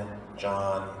man,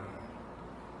 John,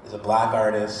 is a black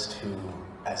artist who,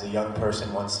 as a young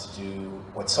person, wants to do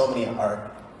what so many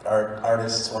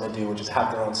artists want to do, which is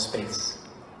have their own space.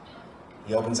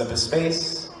 He opens up his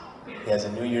space. He has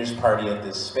a New Year's party at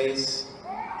this space,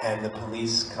 and the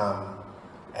police come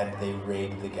and they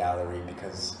raid the gallery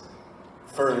because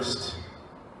first,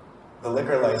 the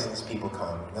liquor license people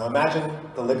come. Now imagine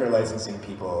the liquor licensing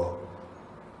people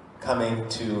coming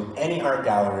to any art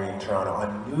gallery in Toronto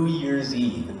on New Year's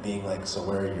Eve and being like, so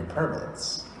where are your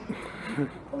permits?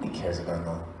 Nobody cares about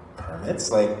no permits.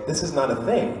 Like, this is not a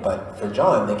thing, but for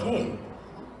John, they came.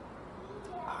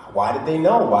 Why did they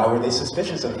know? Why were they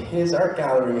suspicious of his art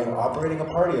gallery and operating a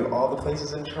party of all the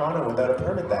places in Toronto without a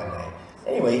permit that night?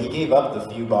 Anyway, he gave up the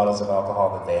few bottles of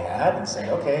alcohol that they had and said,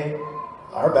 okay,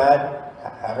 our bad,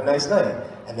 have a nice night.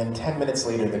 And then 10 minutes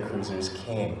later, the cruisers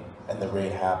came and the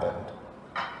raid happened.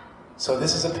 So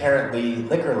this is apparently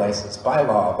liquor license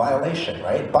bylaw violation,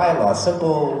 right? Bylaw,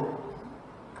 simple,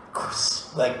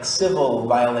 like civil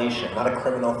violation, not a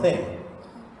criminal thing.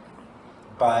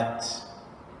 But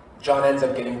John ends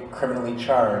up getting criminally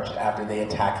charged after they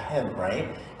attack him, right?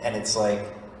 And it's like,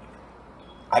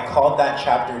 I called that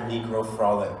chapter Negro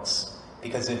Frolics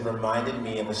because it reminded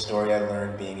me of a story I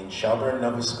learned being in Shelburne,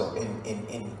 Nova Scotia,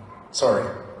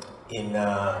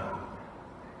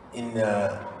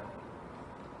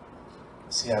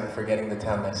 see, I'm forgetting the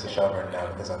town next to Shelburne now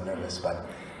because I'm nervous, but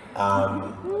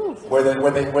where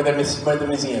the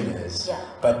museum is. Yeah.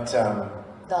 But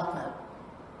Dartmouth.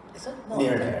 Is it? No.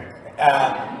 Near there.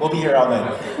 We'll be here all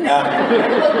night.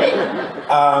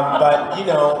 But you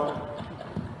know,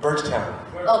 Birchtown.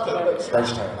 Okay,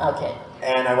 Birchtown. Okay.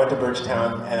 And I went to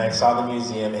Birchtown and I saw the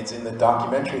museum. It's in the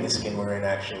documentary The Skin We're In,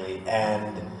 actually.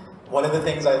 And one of the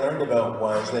things I learned about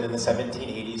was that in the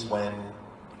 1780s, when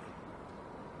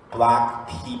black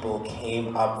people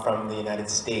came up from the United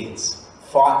States,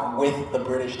 fought with the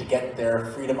British to get their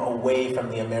freedom away from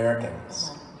the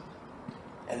Americans.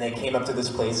 And they came up to this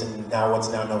place in what's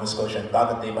now Nova Scotia and thought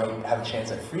that they might have a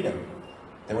chance at freedom.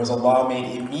 There was a law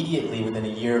made immediately within a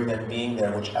year of them being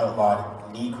there which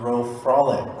outlawed Negro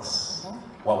frolics.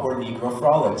 What were Negro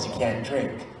frolics? You can't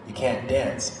drink, you can't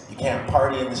dance, you can't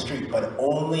party in the street, but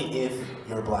only if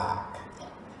you're black.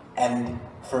 And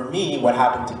for me, what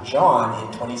happened to John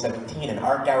in 2017, an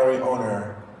art gallery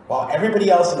owner, while everybody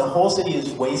else in the whole city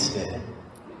is wasted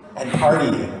and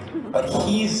partying, but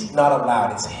he's not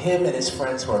allowed. It's him and his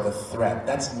friends who are the threat.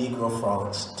 That's Negro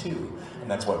frolics too. And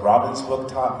that's what Robin's book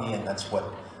taught me, and that's what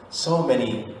so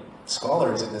many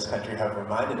scholars in this country have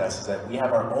reminded us, is that we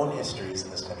have our own histories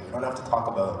in this country. We don't have to talk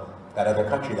about that other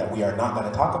country that we are not going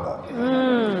to talk about.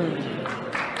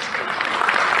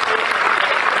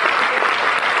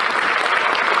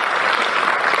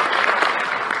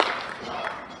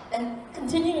 And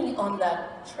continuing on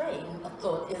that train of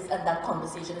thought and that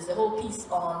conversation is the whole piece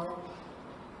on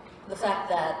the fact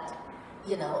that,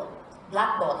 you know,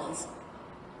 black bodies,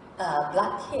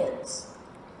 black kids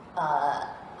are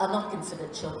not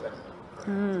considered children.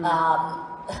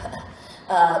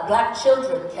 black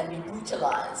children can be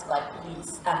brutalized by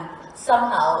police, and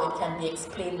somehow it can be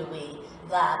explained away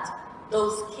that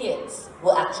those kids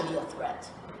were actually a threat,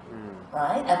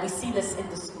 right? And we see this in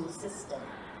the school system,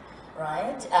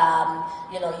 right?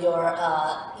 You know,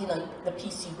 you know, the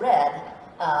piece you read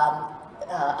around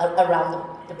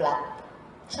the black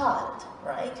child,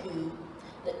 right? Who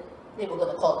they were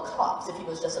going to call cops if he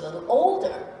was just a little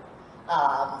older.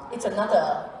 It's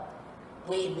another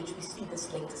way in which we see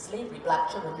this link to slavery. Black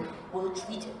children were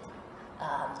treated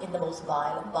in the most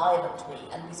violent way,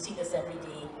 and we see this every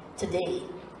day today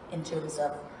in terms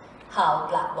of how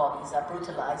black bodies are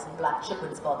brutalized and black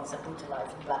children's bodies are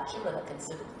brutalized and black children are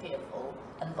considered fearful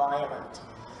and violent.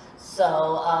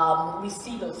 So we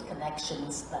see those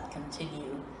connections that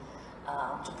continue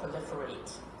to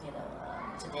proliferate, you know,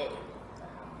 today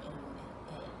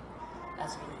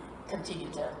as we continue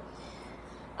to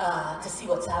see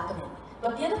what's happening.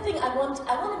 But the other thing I want to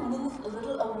move a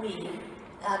little away,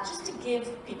 just to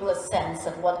give people a sense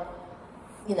of what,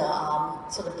 you know,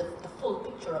 sort of the full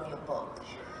picture of your book,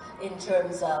 in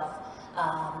terms of,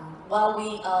 while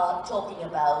we are talking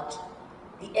about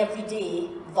the everyday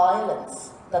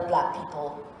violence that black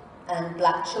people and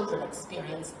black children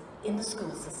experience in the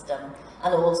school system,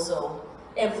 and also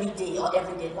everyday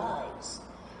lives,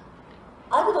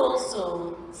 I would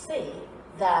also say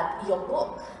that your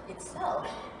book itself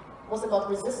was about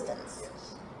resistance,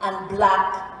 and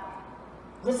black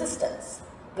resistance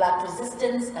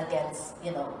against,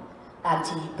 you know,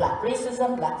 anti-black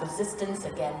racism, black resistance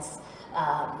against,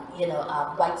 you know,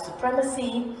 white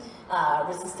supremacy,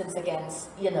 resistance against,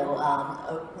 you know,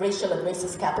 racial and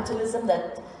racist capitalism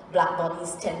that black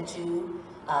bodies tend to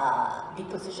be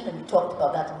positioned, and we talked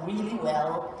about that really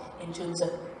well in terms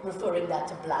of referring that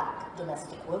to black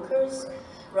domestic workers,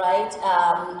 right?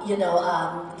 You know,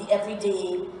 the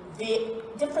everyday,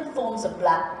 different forms of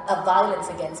violence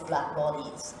against black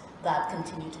bodies that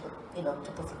continue to, you know,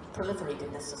 to proliferate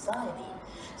in this society.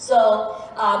 So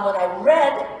when I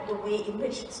read the way in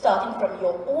which, starting from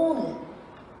your own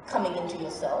coming into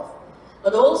yourself,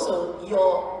 but also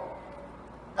your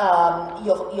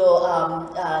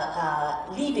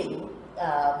leaving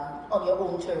on your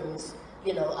own terms,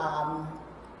 you know.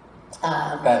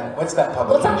 What's that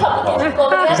publication?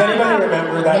 Does anybody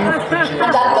remember that publication?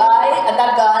 And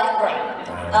that guy, right.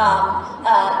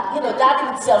 You know, that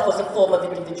in itself was a form of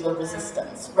individual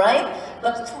resistance, right?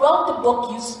 But throughout the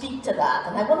book, you speak to that.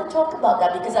 And I want to talk about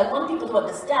that because I want people to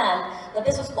understand that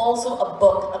this was also a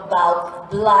book about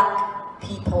black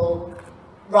people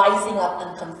rising up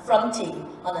and confronting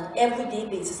on an everyday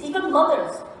basis. Even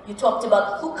mothers, you talked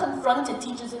about who confronted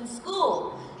teachers in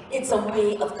school. It's a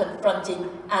way of confronting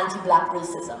anti-black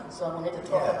racism. So I wanted to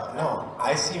talk about that. No,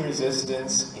 I see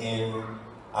resistance in,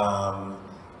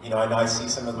 you know, I know I see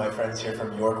some of my friends here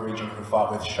from York region who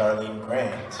fought with Charlene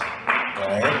Grant,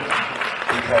 right?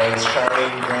 Because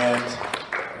Charlene Grant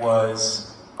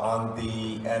was on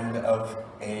the end of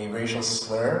a racial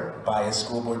slur by a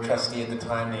school board trustee at the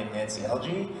time named Nancy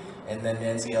Elgie, and then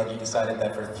Nancy Elgie decided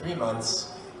that for 3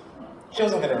 months, she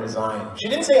wasn't going to resign. She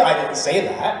didn't say, I didn't say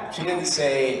that. She didn't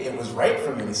say it was right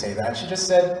for me to say that. She just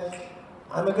said,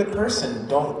 I'm a good person.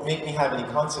 Don't make me have any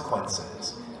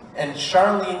consequences. And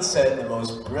Charlene said the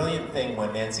most brilliant thing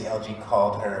when Nancy Elgie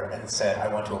called her and said, I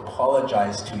want to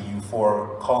apologize to you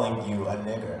for calling you a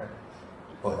nigger.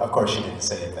 Well, of course she didn't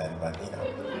say it then, but you know.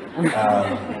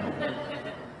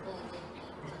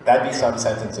 That'd be some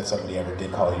sentence if somebody ever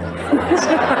did call you a nigger.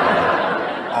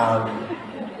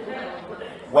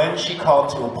 When she called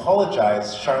to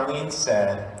apologize, Charlene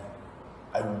said,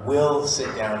 I will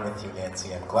sit down with you,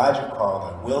 Nancy. I'm glad you called.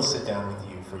 I will sit down with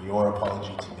you for your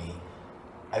apology to me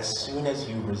as soon as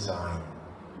you resign.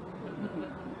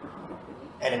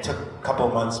 And it took a couple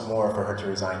months more for her to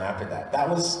resign after that. That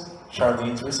was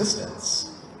Charlene's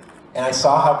resistance. And I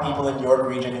saw how people in York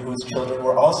region whose children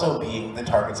were also being the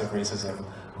targets of racism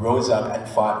rose up and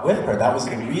fought with her. That was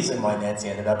the reason why Nancy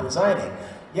ended up resigning.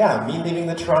 Yeah, me leaving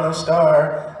the Toronto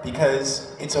Star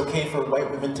because it's okay for white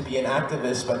women to be an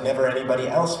activist, but never anybody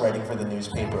else writing for the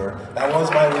newspaper. That was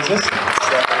my resistance.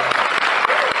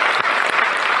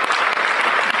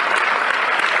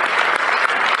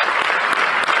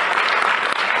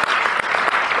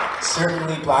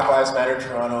 Certainly Black Lives Matter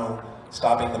Toronto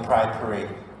stopping the Pride Parade.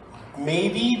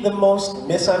 Maybe the most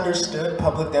misunderstood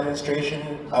public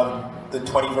demonstration of the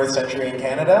 21st century in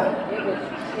Canada.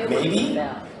 Maybe.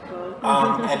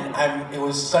 And it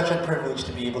was such a privilege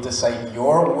to be able to cite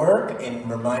your work in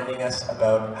reminding us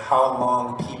about how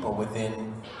long people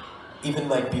within, even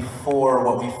like before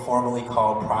what we formally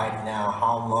call Pride now,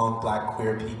 how long Black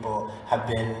queer people have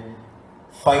been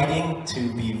fighting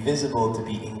to be visible, to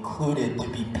be included, to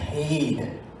be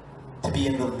paid, to be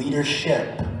in the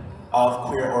leadership of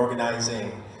queer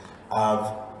organizing,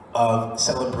 of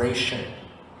celebration,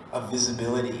 of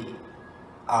visibility.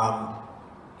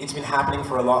 It's been happening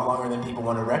for a lot longer than people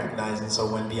want to recognize, and so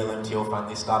when BLMTO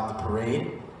finally stopped the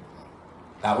parade,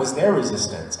 that was their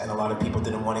resistance, and a lot of people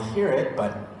didn't want to hear it,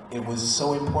 but it was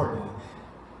so important.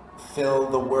 Phil,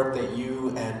 the work that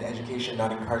you and Education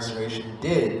Not Incarceration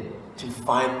did to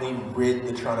finally rid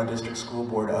the Toronto District School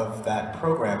Board of that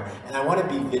program. And I want to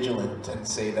be vigilant and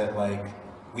say that, like,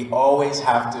 we always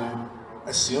have to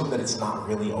assume that it's not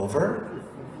really over,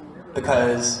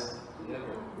 because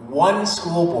one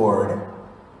school board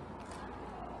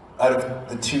out of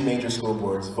the two major school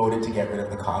boards voted to get rid of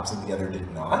the cops and the other did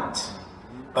not.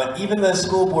 But even the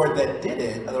school board that did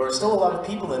it, there were still a lot of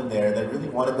people in there that really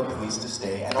wanted the police to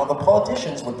stay, and all the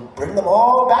politicians would bring them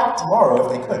all back tomorrow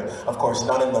if they could. Of course,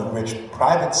 not in the rich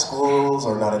private schools,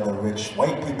 or not in the rich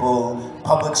white people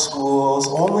public schools,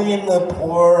 only in the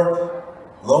poor,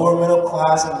 lower middle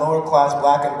class and lower class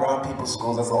black and brown people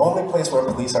schools. That's the only place where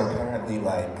police are apparently,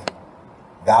 like,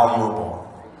 valuable.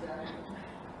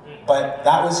 But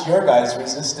that was your guys'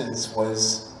 resistance,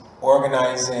 was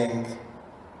organizing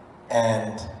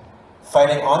and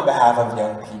fighting on behalf of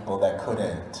young people that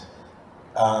couldn't.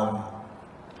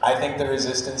 I think the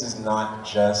resistance is not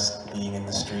just being in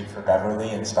the street for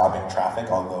Beverly and stopping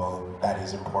traffic, although that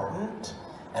is important.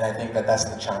 And I think that that's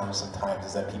the challenge sometimes,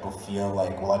 is that people feel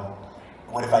like, well,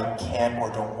 what if I can't or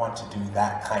don't want to do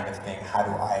that kind of thing? How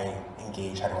do I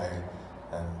engage? How do I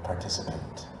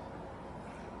participate?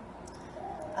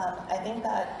 I think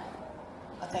that,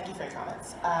 thank you for your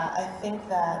comments. I think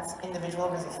that individual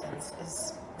resistance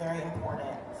is very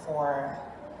important for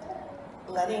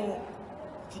letting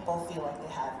people feel like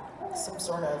they have some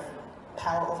sort of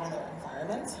power over their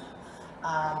environment.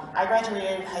 I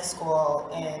graduated high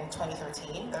school in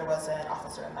 2013. There was an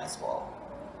officer in my school.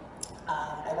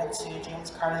 I went to James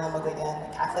Cardinal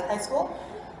McGuigan Catholic High School.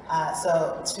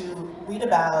 So to read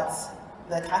about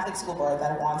the Catholic school board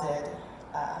that wanted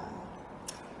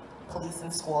police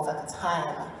in schools at the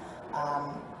time,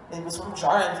 it was sort of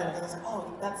jarring to me, because I was like, oh,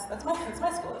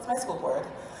 that's my school board.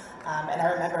 And I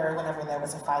remember whenever there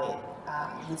was a fight,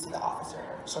 you'd see the officer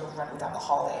sort of running down the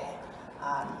hallway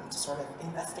to sort of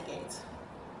investigate.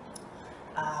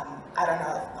 I don't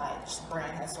know if my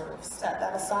brain has sort of set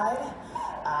that aside,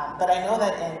 but I know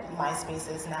that in my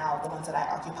spaces now, the ones that I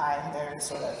occupy, I'm very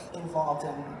sort of involved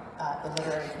in the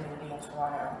literary community in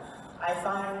Toronto. I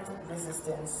find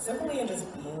resistance simply in just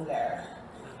being there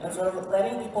and sort of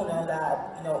letting people know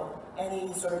that, you know,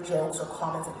 any sort of jokes or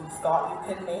comments that you thought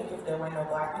you could make if there were no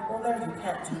black people there, you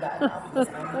can't do that now because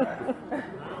I'm here.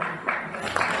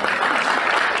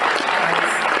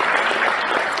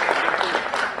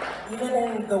 Even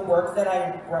in the work that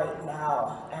I write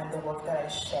now and the work that I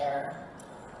share,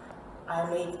 I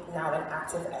make now an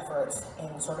active effort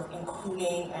in sort of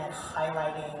including and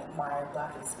highlighting my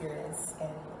black experience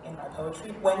in my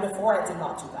poetry, when before I did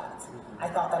not do that. I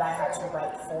thought that I had to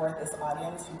write for this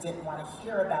audience who didn't want to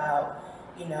hear about,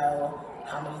 you know,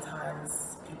 how many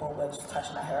times people would just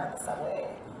touch my hair on the subway,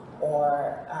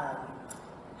 or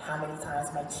how many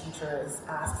times my teachers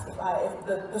asked if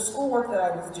the schoolwork that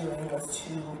I was doing was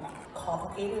too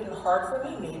complicated and hard for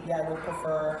me, maybe I would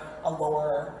prefer a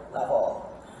lower level.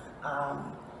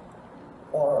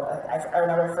 Or I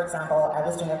remember, for example, I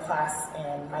was doing a class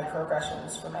in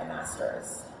microaggressions for my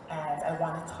master's, and I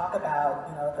wanted to talk about,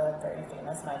 you know, the very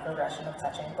famous microaggression of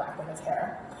touching black women's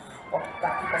hair, or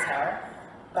black people's hair,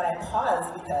 but I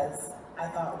paused because I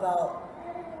thought, well,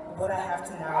 would I have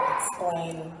to now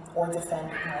explain or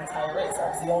defend my entire race? I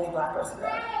was the only black person there.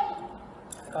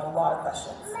 I got a lot of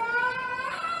questions.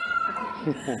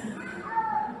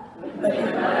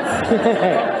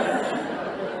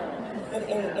 But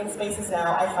in spaces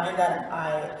now, I find that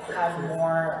I have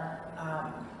more,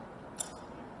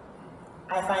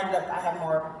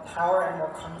 power and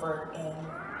more comfort in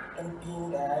being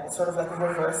there. It's sort of like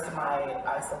reversed my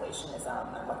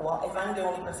isolationism. I'm like, well, if I'm the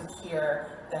only person here,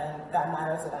 then that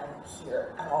matters that I'm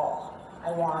here at all.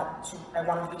 I want to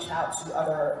reach out to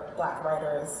other black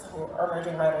writers or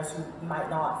emerging writers who might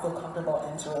not feel comfortable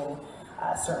entering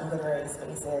certain literary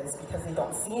spaces because they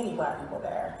don't see any black people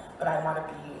there. But I want to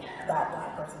be that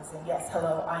black person saying, yes,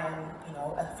 hello, I am, you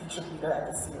know, a featured reader of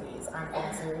this series. I'm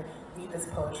going to read this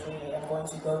poetry. I'm going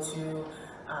to go to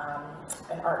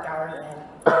an art gallery in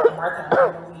Markham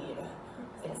and read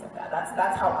things like that.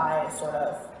 That's how I sort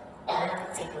of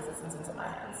take resistance into my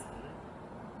hands.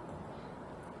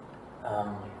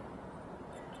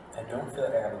 I don't feel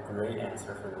like I have a great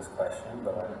answer for this question,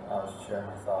 but I'll just share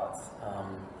my thoughts.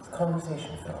 It's a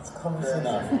conversation, Phil. It's a conversation.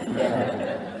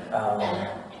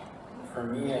 For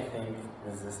me, I think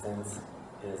resistance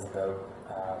is about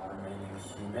remaining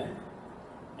human,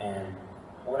 and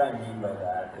what I mean by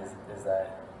that is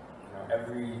that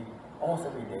almost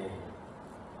every day,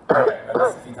 at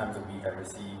least a few times a week, I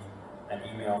receive an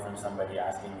email from somebody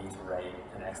asking me to write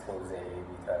an expose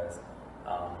because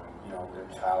their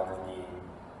child is being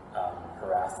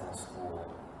harassed in a school,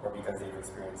 or because they've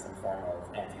experienced some form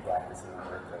of anti-blackness in the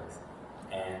workplace.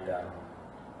 And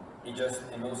it just,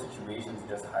 in those situations, it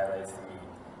just highlights to me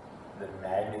the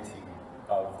magnitude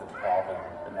of the problem,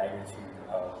 the magnitude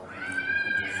of the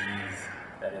disease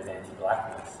that is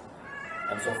anti-blackness.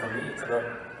 And so for me, it's about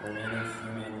remaining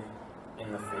human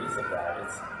in the face of that.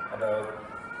 It's about,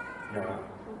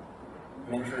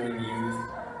 mentoring youth,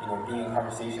 being in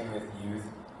conversation with youth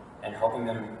and helping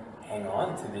them hang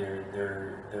on to their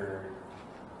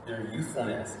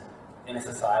youthfulness in a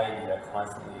society that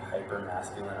constantly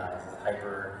hyper-masculinizes,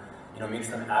 makes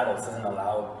them adults, doesn't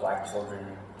allow black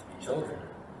children to be children.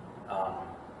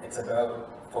 It's about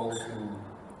folks who,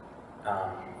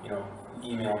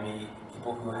 email me,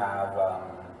 people who have,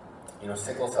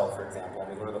 sickle cell, for example,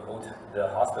 and they go to the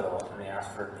hospital and they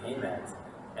ask for pain meds,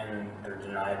 and they're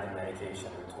denied the medication.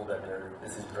 They're told that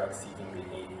this is drug-seeking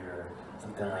behavior,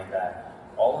 something like that.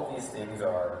 All of these things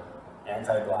are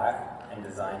anti-black and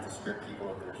designed to strip people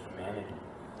of their humanity.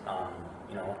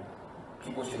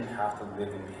 People shouldn't have to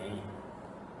live in pain.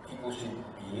 People should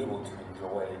be able to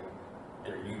enjoy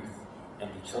their youth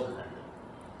and be children.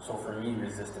 So for me,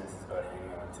 resistance is about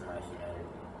hanging on to my humanity.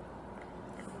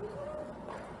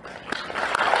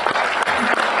 I'm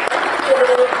going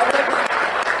to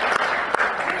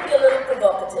be a little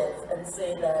provocative and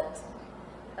say that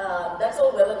that's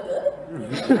all well and good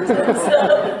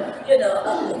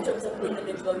in terms of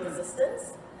individual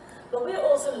resistance, but we're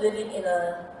also living in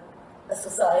a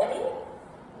society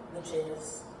which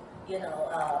is,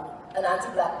 an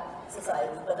anti-black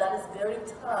society, but that is very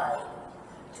tied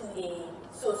to a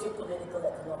socio-political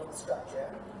economic structure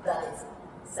that is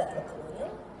settler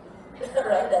colonial,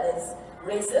 right? That is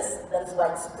racist, that is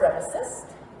white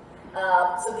supremacist.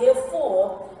 So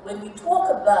therefore, when we talk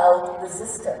about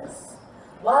resistance,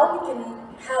 while we can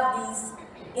have these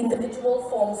individual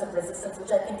forms of resistance,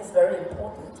 which I think is very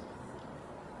important,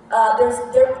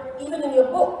 even in your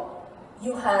book,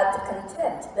 you had to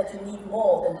contend that you need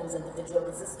more than those individual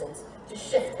resistance to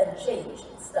shift and change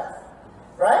stuff,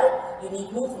 right? You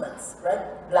need movements, right?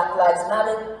 Black Lives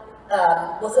Matter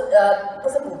was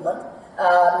a movement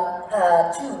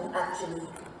to actually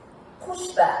push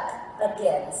back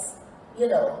against,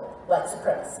 white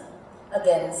supremacy,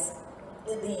 against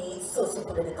the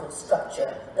socio-political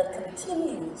structure that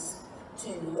continues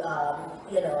to,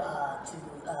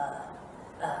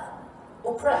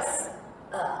 oppress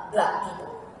black people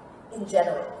in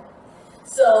general.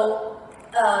 So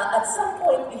at some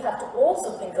point we have to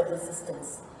also think of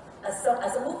resistance as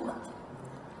a movement.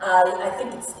 I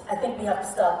think we have to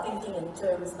start thinking in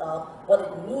terms of what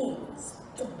it means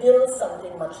to build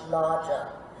something much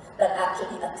larger that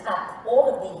actually attack all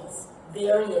of these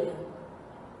varying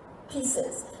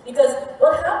pieces. Because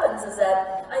what happens is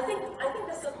that I think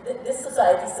this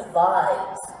society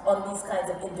survives on these kinds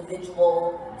of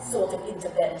individual sort of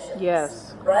interventions.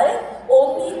 Yes. Right?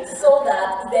 Only so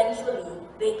that eventually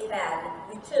they can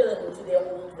return to their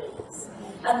old ways.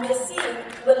 And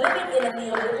we're living in a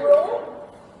neoliberal,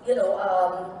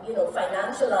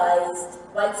 financialized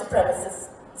white supremacist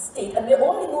state, and we're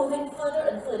only moving further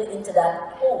and further into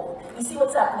that hole. You see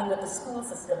what's happening with the school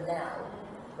system now,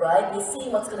 right? We're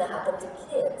seeing what's going to happen to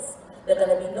kids. There are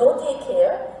going to be no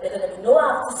daycare, there are going to be no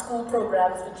after-school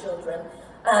programs for children,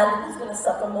 and who's going to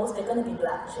suffer most? They're going to be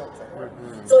black children.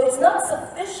 Mm-hmm. So it's not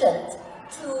sufficient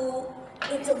to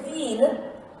intervene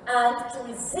and to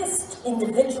resist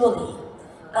individually.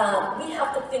 We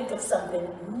have to think of something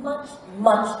much,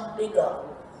 much bigger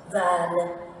than,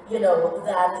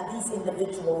 than these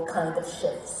individual kind of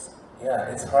shifts.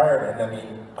 Yeah, it's hard, and I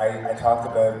mean, I talked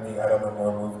about the I Don't Know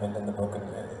More movement in the book, and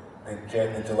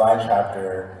the July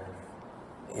chapter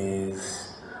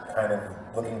is kind of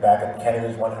looking back at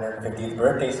Kennedy's 150th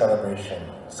birthday celebration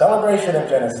of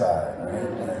genocide, right?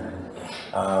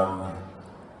 And,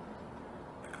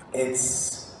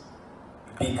 it's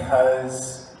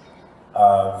because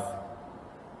of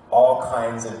all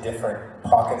kinds of different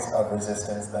pockets of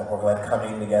resistance that were like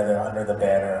coming together under the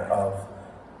banner of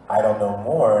I Don't Know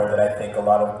More that I think a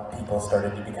lot of people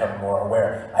started to become more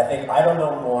aware. I think I Don't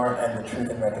Know More and the Truth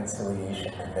and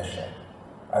Reconciliation Commission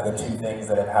are the two things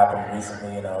that have happened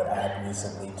recently, and I would add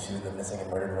recently to the missing and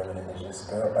murdered women,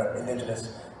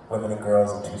 Indigenous women and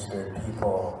girls and Two-Spirit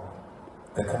people,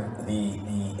 the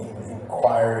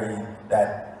inquiry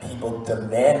that people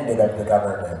demanded of the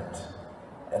government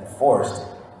and forced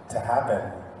to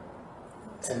happen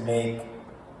to make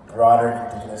broader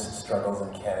Indigenous struggles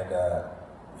in Canada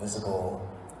visible.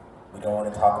 We don't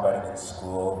want to talk about it in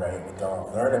school, right? We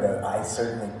don't learn about it. I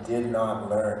certainly did not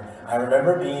learn. I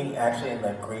remember being actually in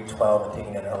like grade 12 and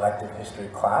taking an elective history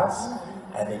class,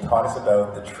 and they taught us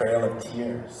about the Trail of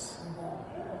Tears.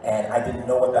 And I didn't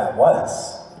know what that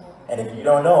was. And if you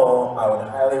don't know, I would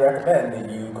highly recommend that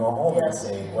you go home and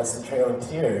say, what's the Trail of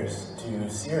Tears to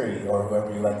Siri or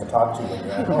whoever you like to talk to when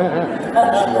you're at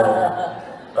home.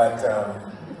 But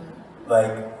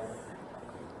like,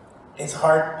 it's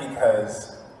hard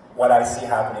because what I see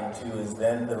happening too is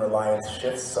then the reliance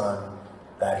shifts on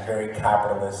that very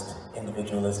capitalist,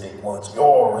 individualistic, well, it's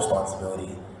your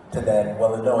responsibility, to then,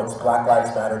 well, no, it's Black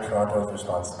Lives Matter Toronto's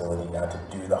responsibility now to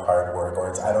do the hard work, or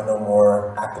it's, I don't know,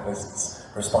 more activists'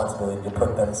 responsibility to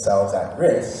put themselves at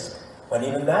risk, when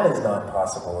even that is not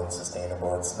possible and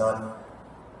sustainable. It's not,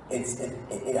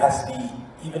 it has to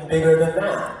be even bigger than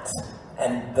that.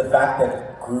 And the fact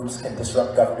that groups can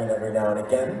disrupt government every now and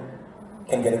again,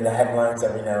 can get in the headlines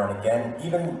every now and again,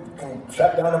 even can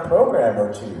shut down a program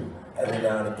or two every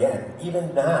now and again,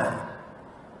 even that,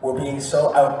 we're being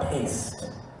so outpaced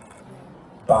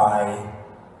by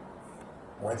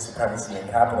white supremacy and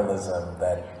capitalism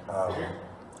that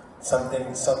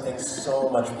something so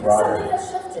much broader. Something has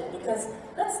shifted because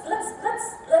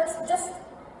let's just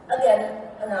again,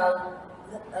 and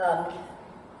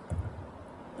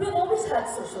we've always had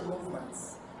social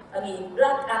movements. I mean,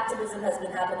 Black activism has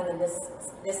been happening in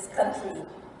this country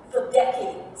for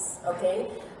decades, okay?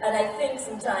 And I think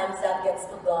sometimes that gets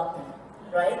forgotten,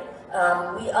 right?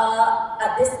 We are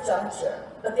at this juncture,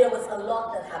 but there was a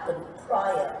lot that happened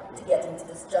prior to getting to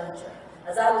this juncture.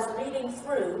 As I was reading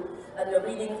through, and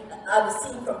I was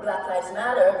seeing from Black Lives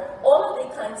Matter, all of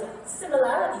the kinds of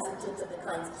similarities in terms of the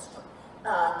kinds of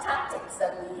tactics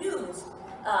that we used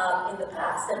in the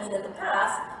past. I mean, in the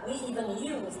past, we even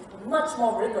used much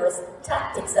more rigorous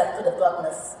tactics that could have gotten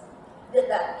us,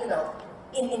 that, you know,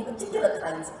 in particular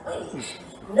kinds of ways.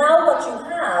 Now what you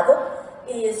have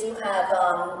is you have,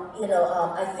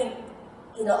 I think,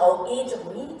 you know, our age of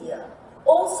media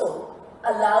also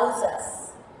allows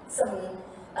us some,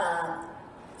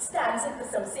 stands in for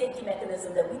some safety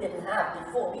mechanism that we didn't have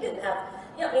before. We didn't have,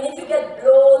 you know, I mean, if you get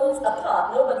blown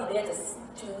apart, nobody there to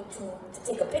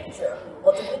take a picture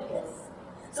or to witness.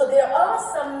 So there are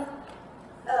some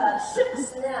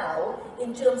shifts now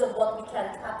in terms of what we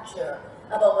can capture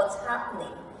about what's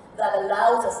happening that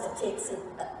allows us to take some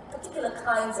particular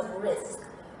kinds of risk,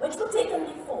 which were taken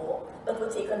before, but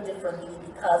were taken differently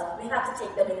because we have to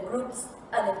take them in groups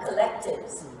and in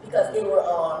collectives because they were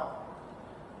our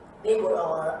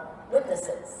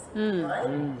witnesses, right?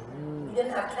 We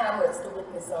didn't have cameras to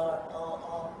witness the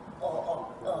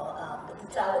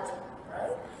brutality,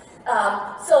 right?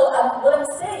 So what I'm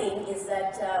saying is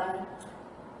that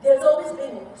there's always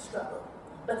been a struggle.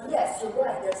 But yes, you're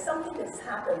right, there's something that's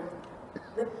happened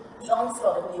with the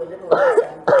onslaught of neoliberalism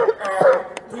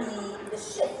and the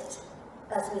shift,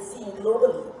 as we're seeing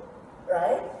globally,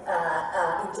 right?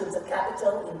 In terms of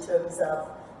capital, in terms of,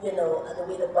 you know, the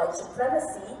way that white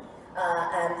supremacy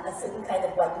and a certain kind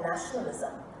of white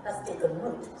nationalism has taken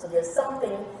root. So there's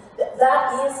something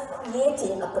that is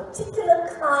creating a particular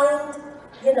kind,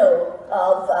 you know,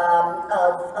 of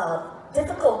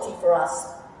difficulty for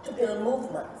us to build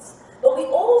movements. But we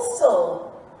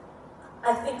also,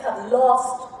 I think, have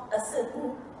lost a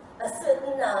certain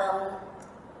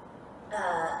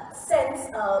sense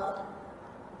of,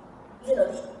 you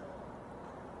know,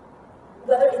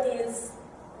 whether it is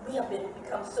we have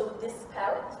become so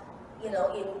disparate, you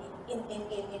know, in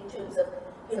terms of,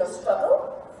 you know,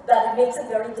 struggle, that it makes it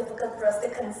very difficult for us to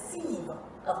conceive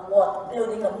of what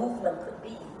building a movement could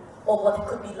be, or what it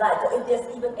could be like, or if there's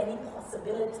even any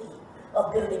possibility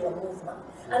of building a movement.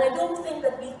 And I don't think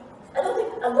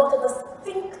a lot of us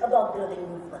think about building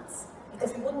movements,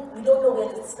 because we don't know where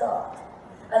to start.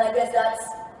 And I guess that's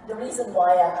the reason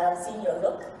why I'm seeing your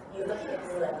look. You're looking at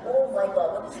me like, oh my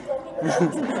God, what is she talking about?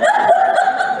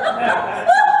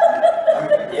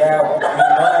 Yeah, well, I mean,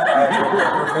 not I have a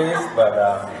poker face, but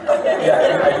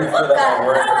yeah, I do feel that my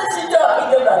words. What is she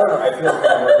talking about? I don't know, I feel like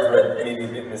my words were maybe a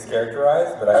bit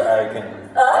mischaracterized, but I can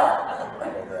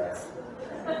digress.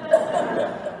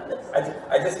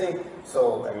 I just think,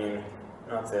 so, I mean,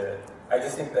 I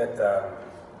just think that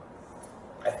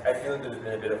I feel like there's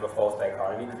been a bit of a false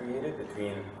dichotomy created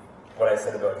between what I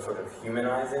said about sort of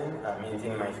humanizing,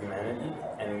 maintaining my humanity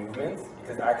and movements,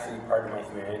 because actually part of my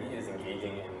humanity is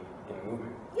engaging in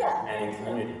movement and in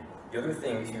community. The other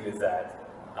thing too is that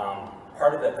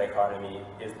part of that dichotomy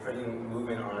is putting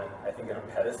movement on I think on a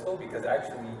pedestal, because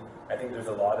actually I think there's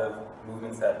a lot of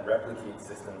movements that replicate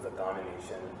systems of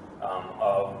domination,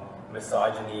 of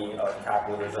misogyny, of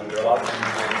capitalism. There are lots of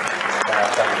movements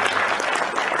that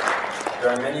there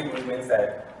are many movements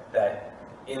that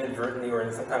inadvertently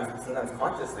or sometimes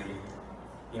consciously,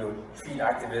 treat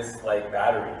activists like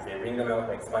batteries. They wring them out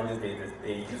like sponges. They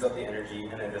use up the energy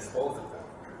and then dispose of them.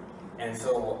 And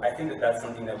so I think that that's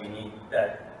something that we need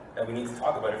to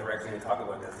talk about if we're actually going to talk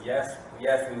about this. Yes,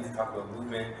 we need to talk about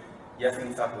movement. Yes, we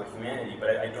need to talk about humanity.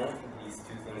 But I don't think these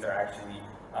two things are actually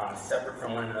separate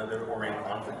from one another or in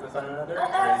conflict with one another.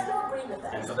 I still agree with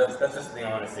that. And so that's just the thing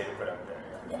I want to say to put out there.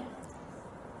 Yeah.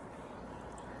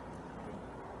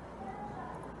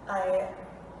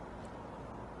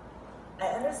 I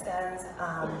understand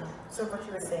sort of what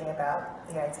you were saying about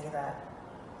the idea that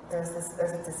there's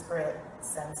a disparate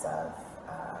sense of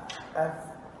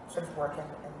sort of work in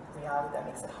reality that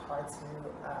makes it hard to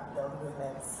build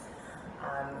movements.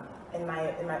 In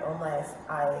my own life,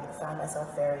 I found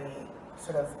myself very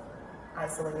sort of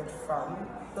isolated from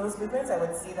those movements. I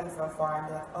would see them from afar and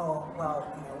be like, oh, well,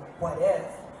 what if?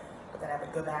 But then I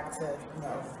would go back to,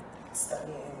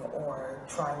 studying or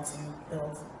trying to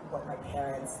build what my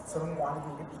parents sort of wanted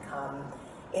me to become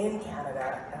in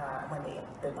Canada when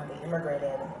they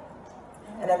immigrated.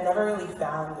 And I've never really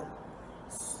found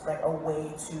like a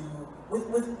way to,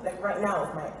 with like right now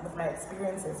with my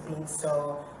experiences being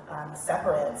so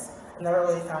separate, I've never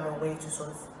really found a way to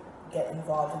sort of get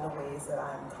involved in the ways that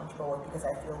I'm comfortable with, because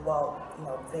I feel, well,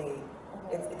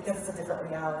 because it's a different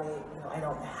reality. I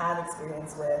don't have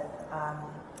experience with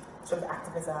sort of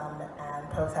activism and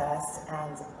protest,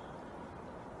 and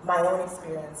my own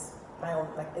experience, my own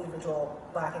like individual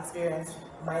Black experience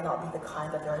might not be the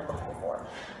kind that they're looking for.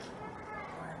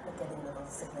 We're getting little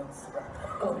signals.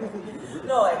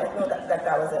 No,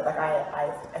 that was it. Like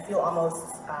I feel almost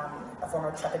a form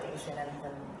of trepidation and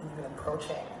even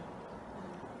approaching.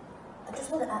 I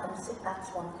just want to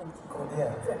ask one thing to you.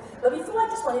 Yeah. But before, I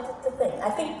just wanted to think.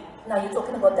 I think now you're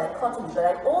talking about dichotomy, but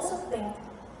I also think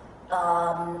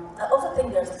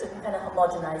there's a certain kind of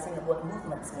homogenizing of what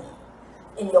movements mean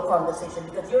in your conversation,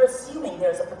 because you're assuming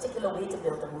there's a particular way to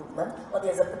build a movement, or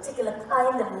there's a particular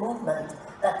kind of movement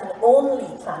that can only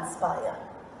transpire.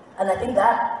 And I think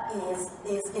that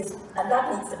and that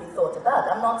needs to be thought about.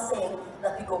 I'm not saying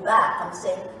that we go back. I'm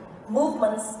saying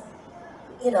movements,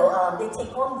 they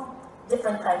take on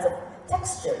different kinds of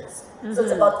textures. Mm-hmm. So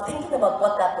it's about thinking about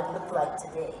what that would look like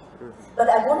today. But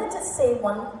I wanted to say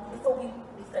before we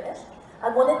finish, I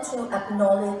wanted to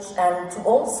acknowledge and to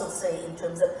also say, in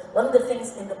terms of one of the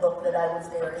things in the book that I was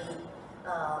very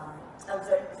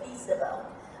pleased about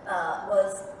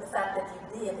was the fact that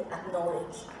you did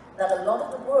acknowledge that a lot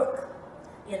of the work,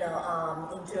 in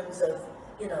terms of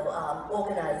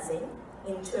organizing,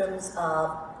 in terms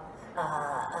of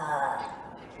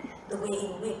the way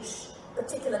in which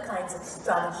particular kinds of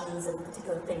strategies and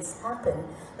particular things happen,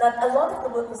 that a lot of the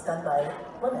work was done by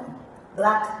women.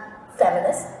 Black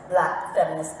feminist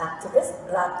activists,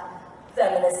 Black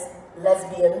feminist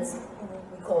lesbians, who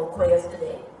we call queers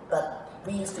today, but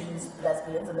we used to use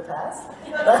lesbians in the past,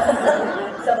 but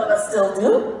some of us still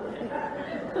do.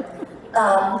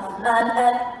 And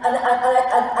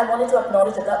I wanted to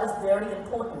acknowledge that was very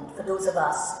important for those of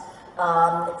us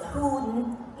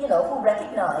who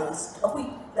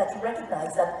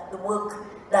recognized that the work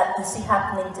that you see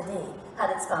happening today had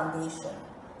its foundation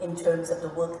in terms of the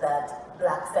work that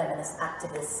Black feminist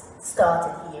activists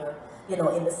started here, in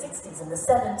the 60s, in the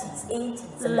 70s,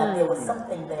 80s, and that there was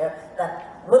something there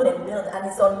that women built, and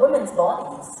it's on women's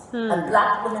bodies, and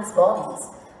Black women's bodies,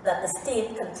 that the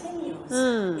state continues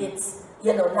its,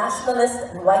 nationalist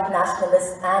and white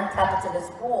nationalist and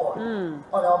capitalist war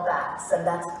on our backs, and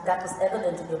that was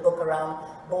evident in your book around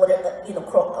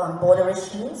border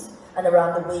issues and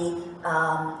around the way,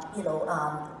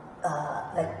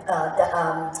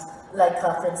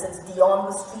 for instance, Dion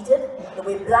was treated, the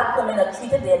way Black women are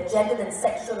treated, they are gendered and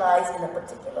sexualized in a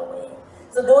particular way.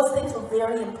 So those things were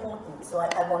very important, so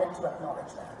I wanted to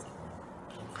acknowledge that.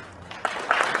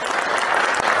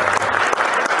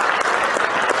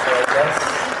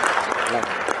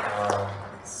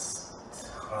 It's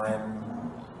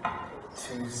time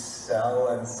to sell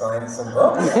and sign some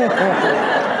books?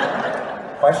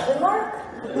 Question mark?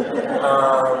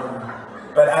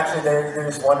 But actually,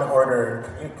 there's one order.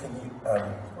 Can you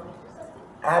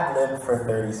ad-lib for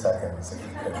 30 seconds, if you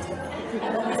could.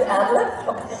 Ad-lib?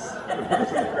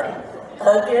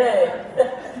 Okay.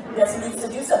 Guess he needs to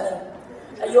do something.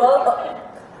 You all,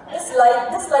 this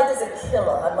light is a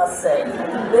killer, I must say. I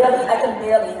can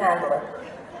barely handle it.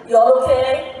 You all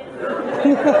okay?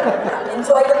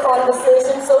 Enjoyed the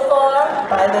conversation so far?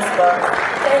 Buy this book.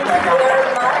 Thank you very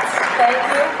much. Thank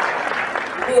you.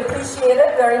 We appreciate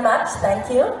it very much. Thank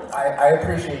you. I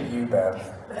appreciate you, Bev.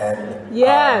 And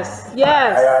yes.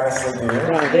 I honestly do.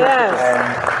 Yes. And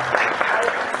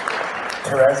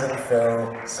Therese and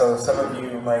Phil, so some of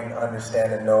you might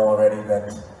understand and know already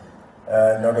that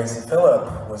Norbesi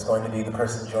Philip was going to be the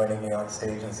person joining me on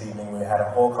stage this evening. We had a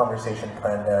whole conversation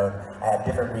planned out. I had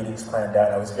different readings planned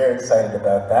out. I was very excited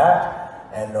about that.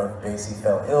 And Norbesi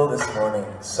fell ill this morning.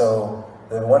 So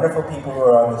the wonderful people who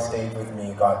are on the stage with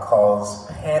me got calls,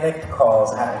 panicked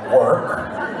calls at work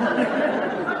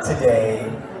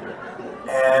today.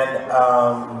 And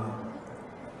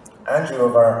Andrew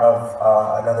of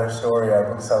Another Story, our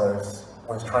booksellers,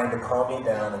 was trying to calm me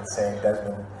down and saying,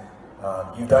 Desmond,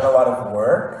 you've done a lot of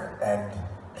work and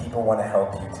people want to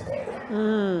help you today.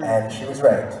 And she was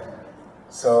right.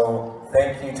 So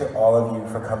thank you to all of you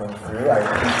for coming through. I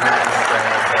appreciate you so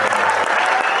much.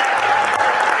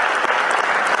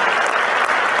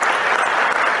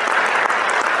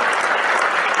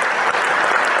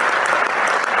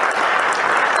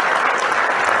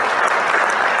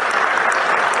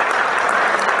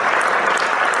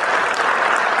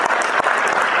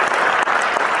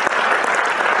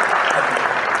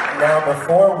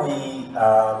 Before we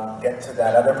get to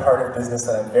that other part of business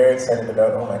that I'm very excited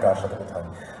about, oh my gosh, look at the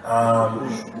time.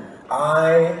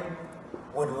 I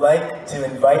would like to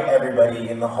invite everybody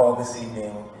in the hall this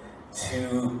evening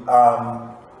to,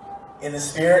 in the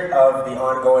spirit of the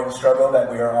ongoing struggle that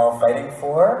we are all fighting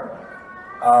for,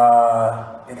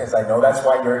 because I know that's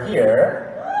why you're here,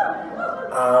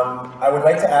 I would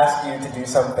like to ask you to do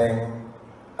something.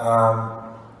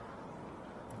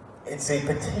 It's a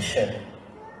petition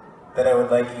that I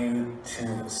would like you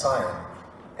to sign.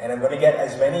 And I'm going to get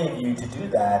as many of you to do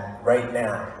that right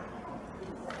now.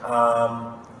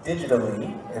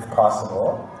 Digitally, if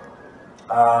possible.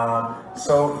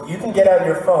 So you can get out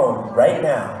your phone right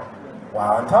now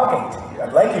while I'm talking to you.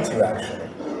 I'd like you to, actually.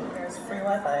 There's free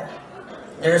Wi-Fi.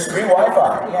 There's free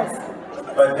Wi-Fi? Yes.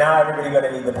 But now everybody's going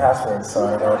to need the password, so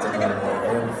I know what to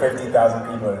do. 50,000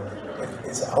 people.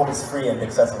 I hope it's free and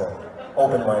accessible.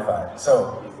 Open Wi-Fi.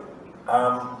 So,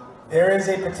 there is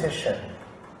a petition.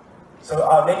 So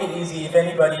I'll make it easy. If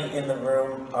anybody in the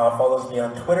room follows me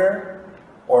on Twitter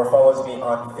or follows me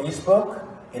on Facebook,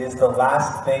 it is the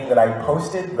last thing that I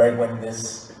posted right when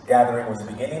this gathering was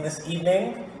beginning this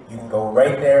evening. You can go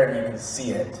right there and you can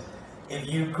see it. If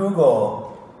you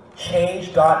Google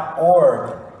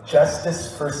change.org,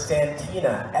 Justice for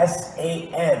Santina, S-A-N-T-I-N-A,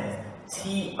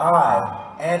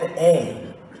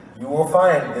 you will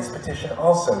find this petition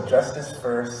also, Justice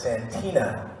for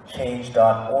Santina,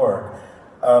 change.org.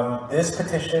 This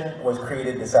petition was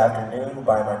created this afternoon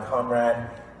by my comrade,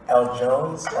 L.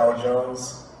 Jones. L.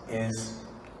 Jones is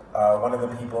one of the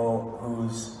people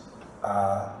whose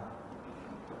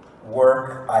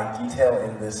work I detail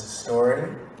in this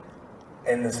story,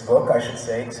 in this book, I should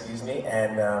say, excuse me,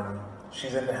 and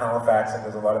she's in Halifax and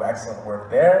does a lot of excellent work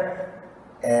there.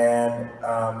 And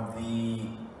the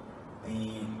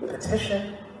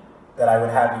petition that I would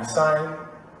have you sign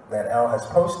that Elle has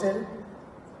posted,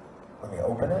 let me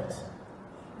open it.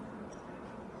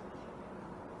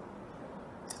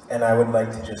 And I would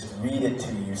like to just read it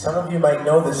to you. Some of you might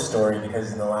know this story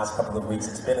because in the last couple of weeks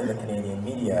it's been in the Canadian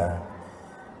media.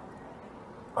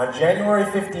 On January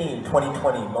 15,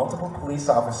 2020, multiple police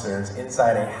officers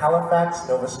inside a Halifax,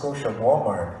 Nova Scotia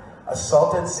Walmart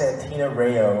assaulted Santina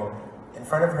Rayo in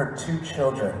front of her 2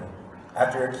 children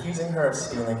after accusing her of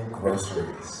stealing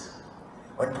groceries.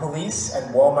 When police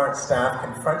and Walmart staff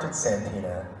confronted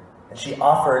Santina and she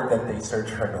offered that they search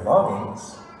her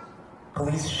belongings,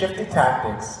 police shifted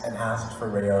tactics and asked for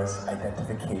Rayo's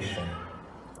identification.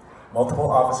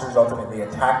 Multiple officers ultimately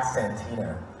attacked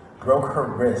Santina, broke her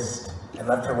wrist, and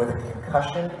left her with a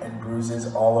concussion and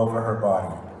bruises all over her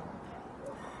body.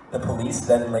 The police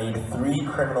then laid 3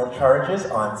 criminal charges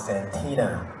on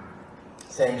Santina,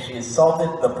 saying she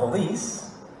assaulted the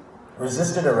police,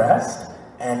 resisted arrest,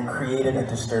 and created a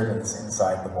disturbance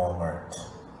inside the Walmart.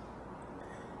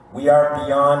 We are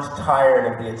beyond tired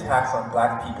of the attacks on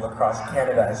Black people across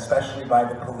Canada, especially by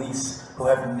the police who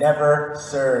have never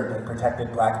served and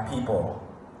protected Black people.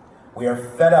 We are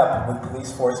fed up with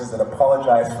police forces that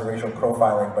apologize for racial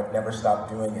profiling but never stop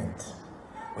doing it.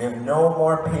 We have no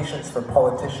more patience for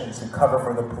politicians who cover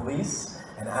for the police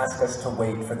and ask us to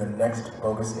wait for the next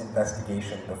bogus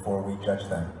investigation before we judge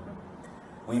them.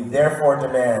 We therefore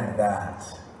demand that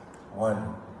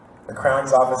 1. The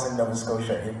Crown's office in Nova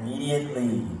Scotia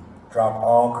immediately drop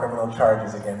all criminal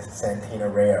charges against Santina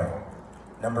Rayo.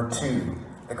 Number 2.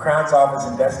 The Crown's office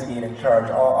investigate and charge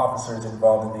all officers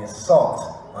involved in the assault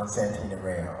on Santina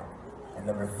Rayo. And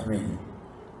number 3.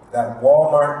 That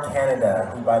Walmart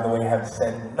Canada, who by the way have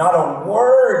said not a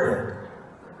word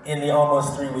in the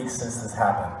almost 3 weeks since this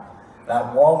happened,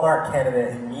 that Walmart Canada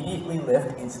immediately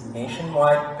lift its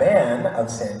nationwide ban of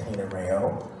Santina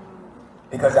Rayo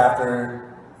because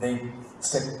after they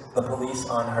sick the police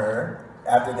on her,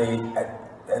 after they, I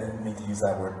didn't mean to use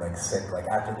that word like sick, like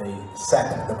after they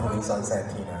set the police on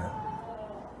Santina,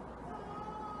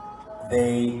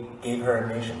 they gave her a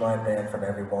nationwide ban from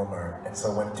every Walmart. And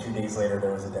so when 2 days later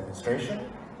there was a demonstration,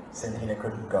 Santina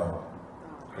couldn't go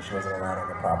because she wasn't allowed on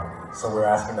the property. So we're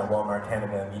asking that Walmart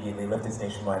Canada immediately lift its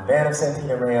nationwide ban of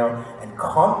Santina Rayo and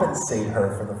compensate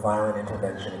her for the violent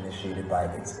intervention initiated by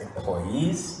its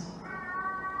employees.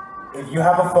 If you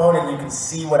have a phone and you can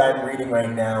see what I'm reading right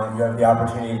now, you have the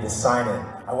opportunity to sign it.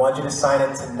 I want you to sign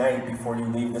it tonight before you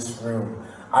leave this room.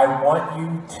 I want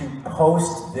you to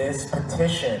post this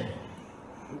petition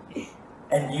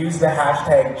and use the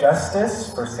hashtag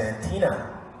Justice for Santina.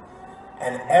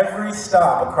 And every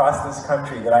stop across this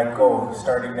country that I go,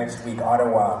 starting next week,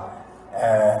 Ottawa,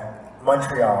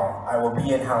 Montreal, I will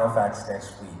be in Halifax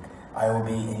next week. I will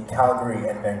be in Calgary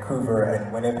and Vancouver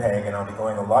and Winnipeg, and I'll be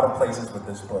going a lot of places with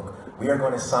this book. We are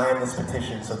going to sign this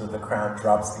petition so that the Crown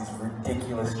drops these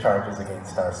ridiculous charges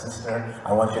against our sister.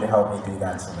 I want you to help me do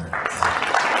that tonight.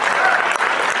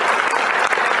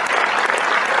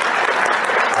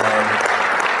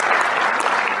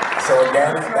 So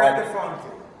again,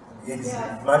 it's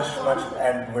much,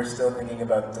 and we're still thinking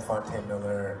about DeFontaine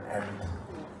Miller and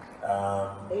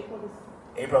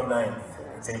April 9th.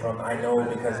 It's April, I know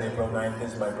because April 9th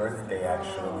is my birthday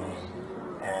actually,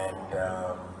 and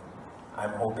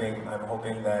I'm hoping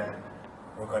that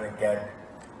we're going to get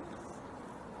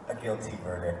a guilty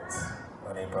verdict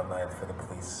on April 9th for the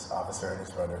police officer and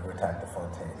his brother who attacked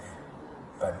DeFontaine.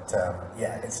 But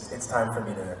yeah, it's time for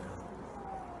me to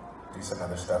do some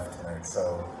other stuff tonight.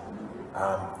 So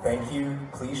thank you.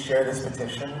 Please share this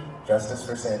petition, Justice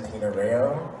for Santina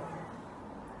Rayo.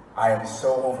 I am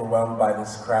so overwhelmed by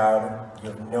this crowd. You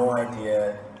have no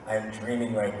idea. I am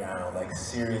dreaming right now. Like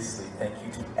seriously, thank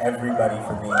you to everybody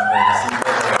for being here this evening.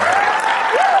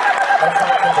 Let's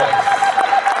talk to this.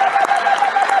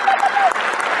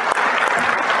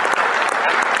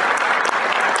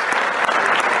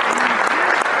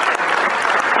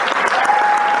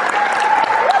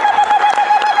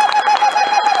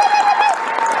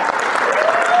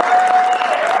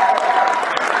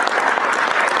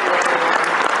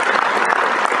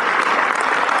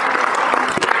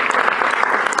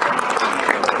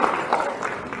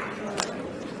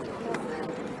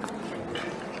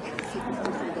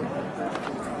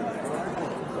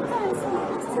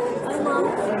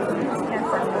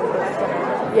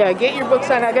 Yeah, get your book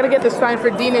signed. I gotta get this signed for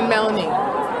Dean and Melanie.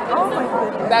 Oh my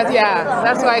goodness.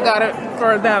 That's why I got it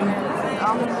for them.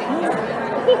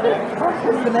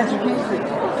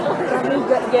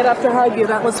 Get up to hug you.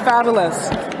 That was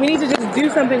fabulous. We need to just do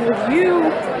something with you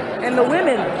and the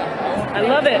women. I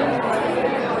love it.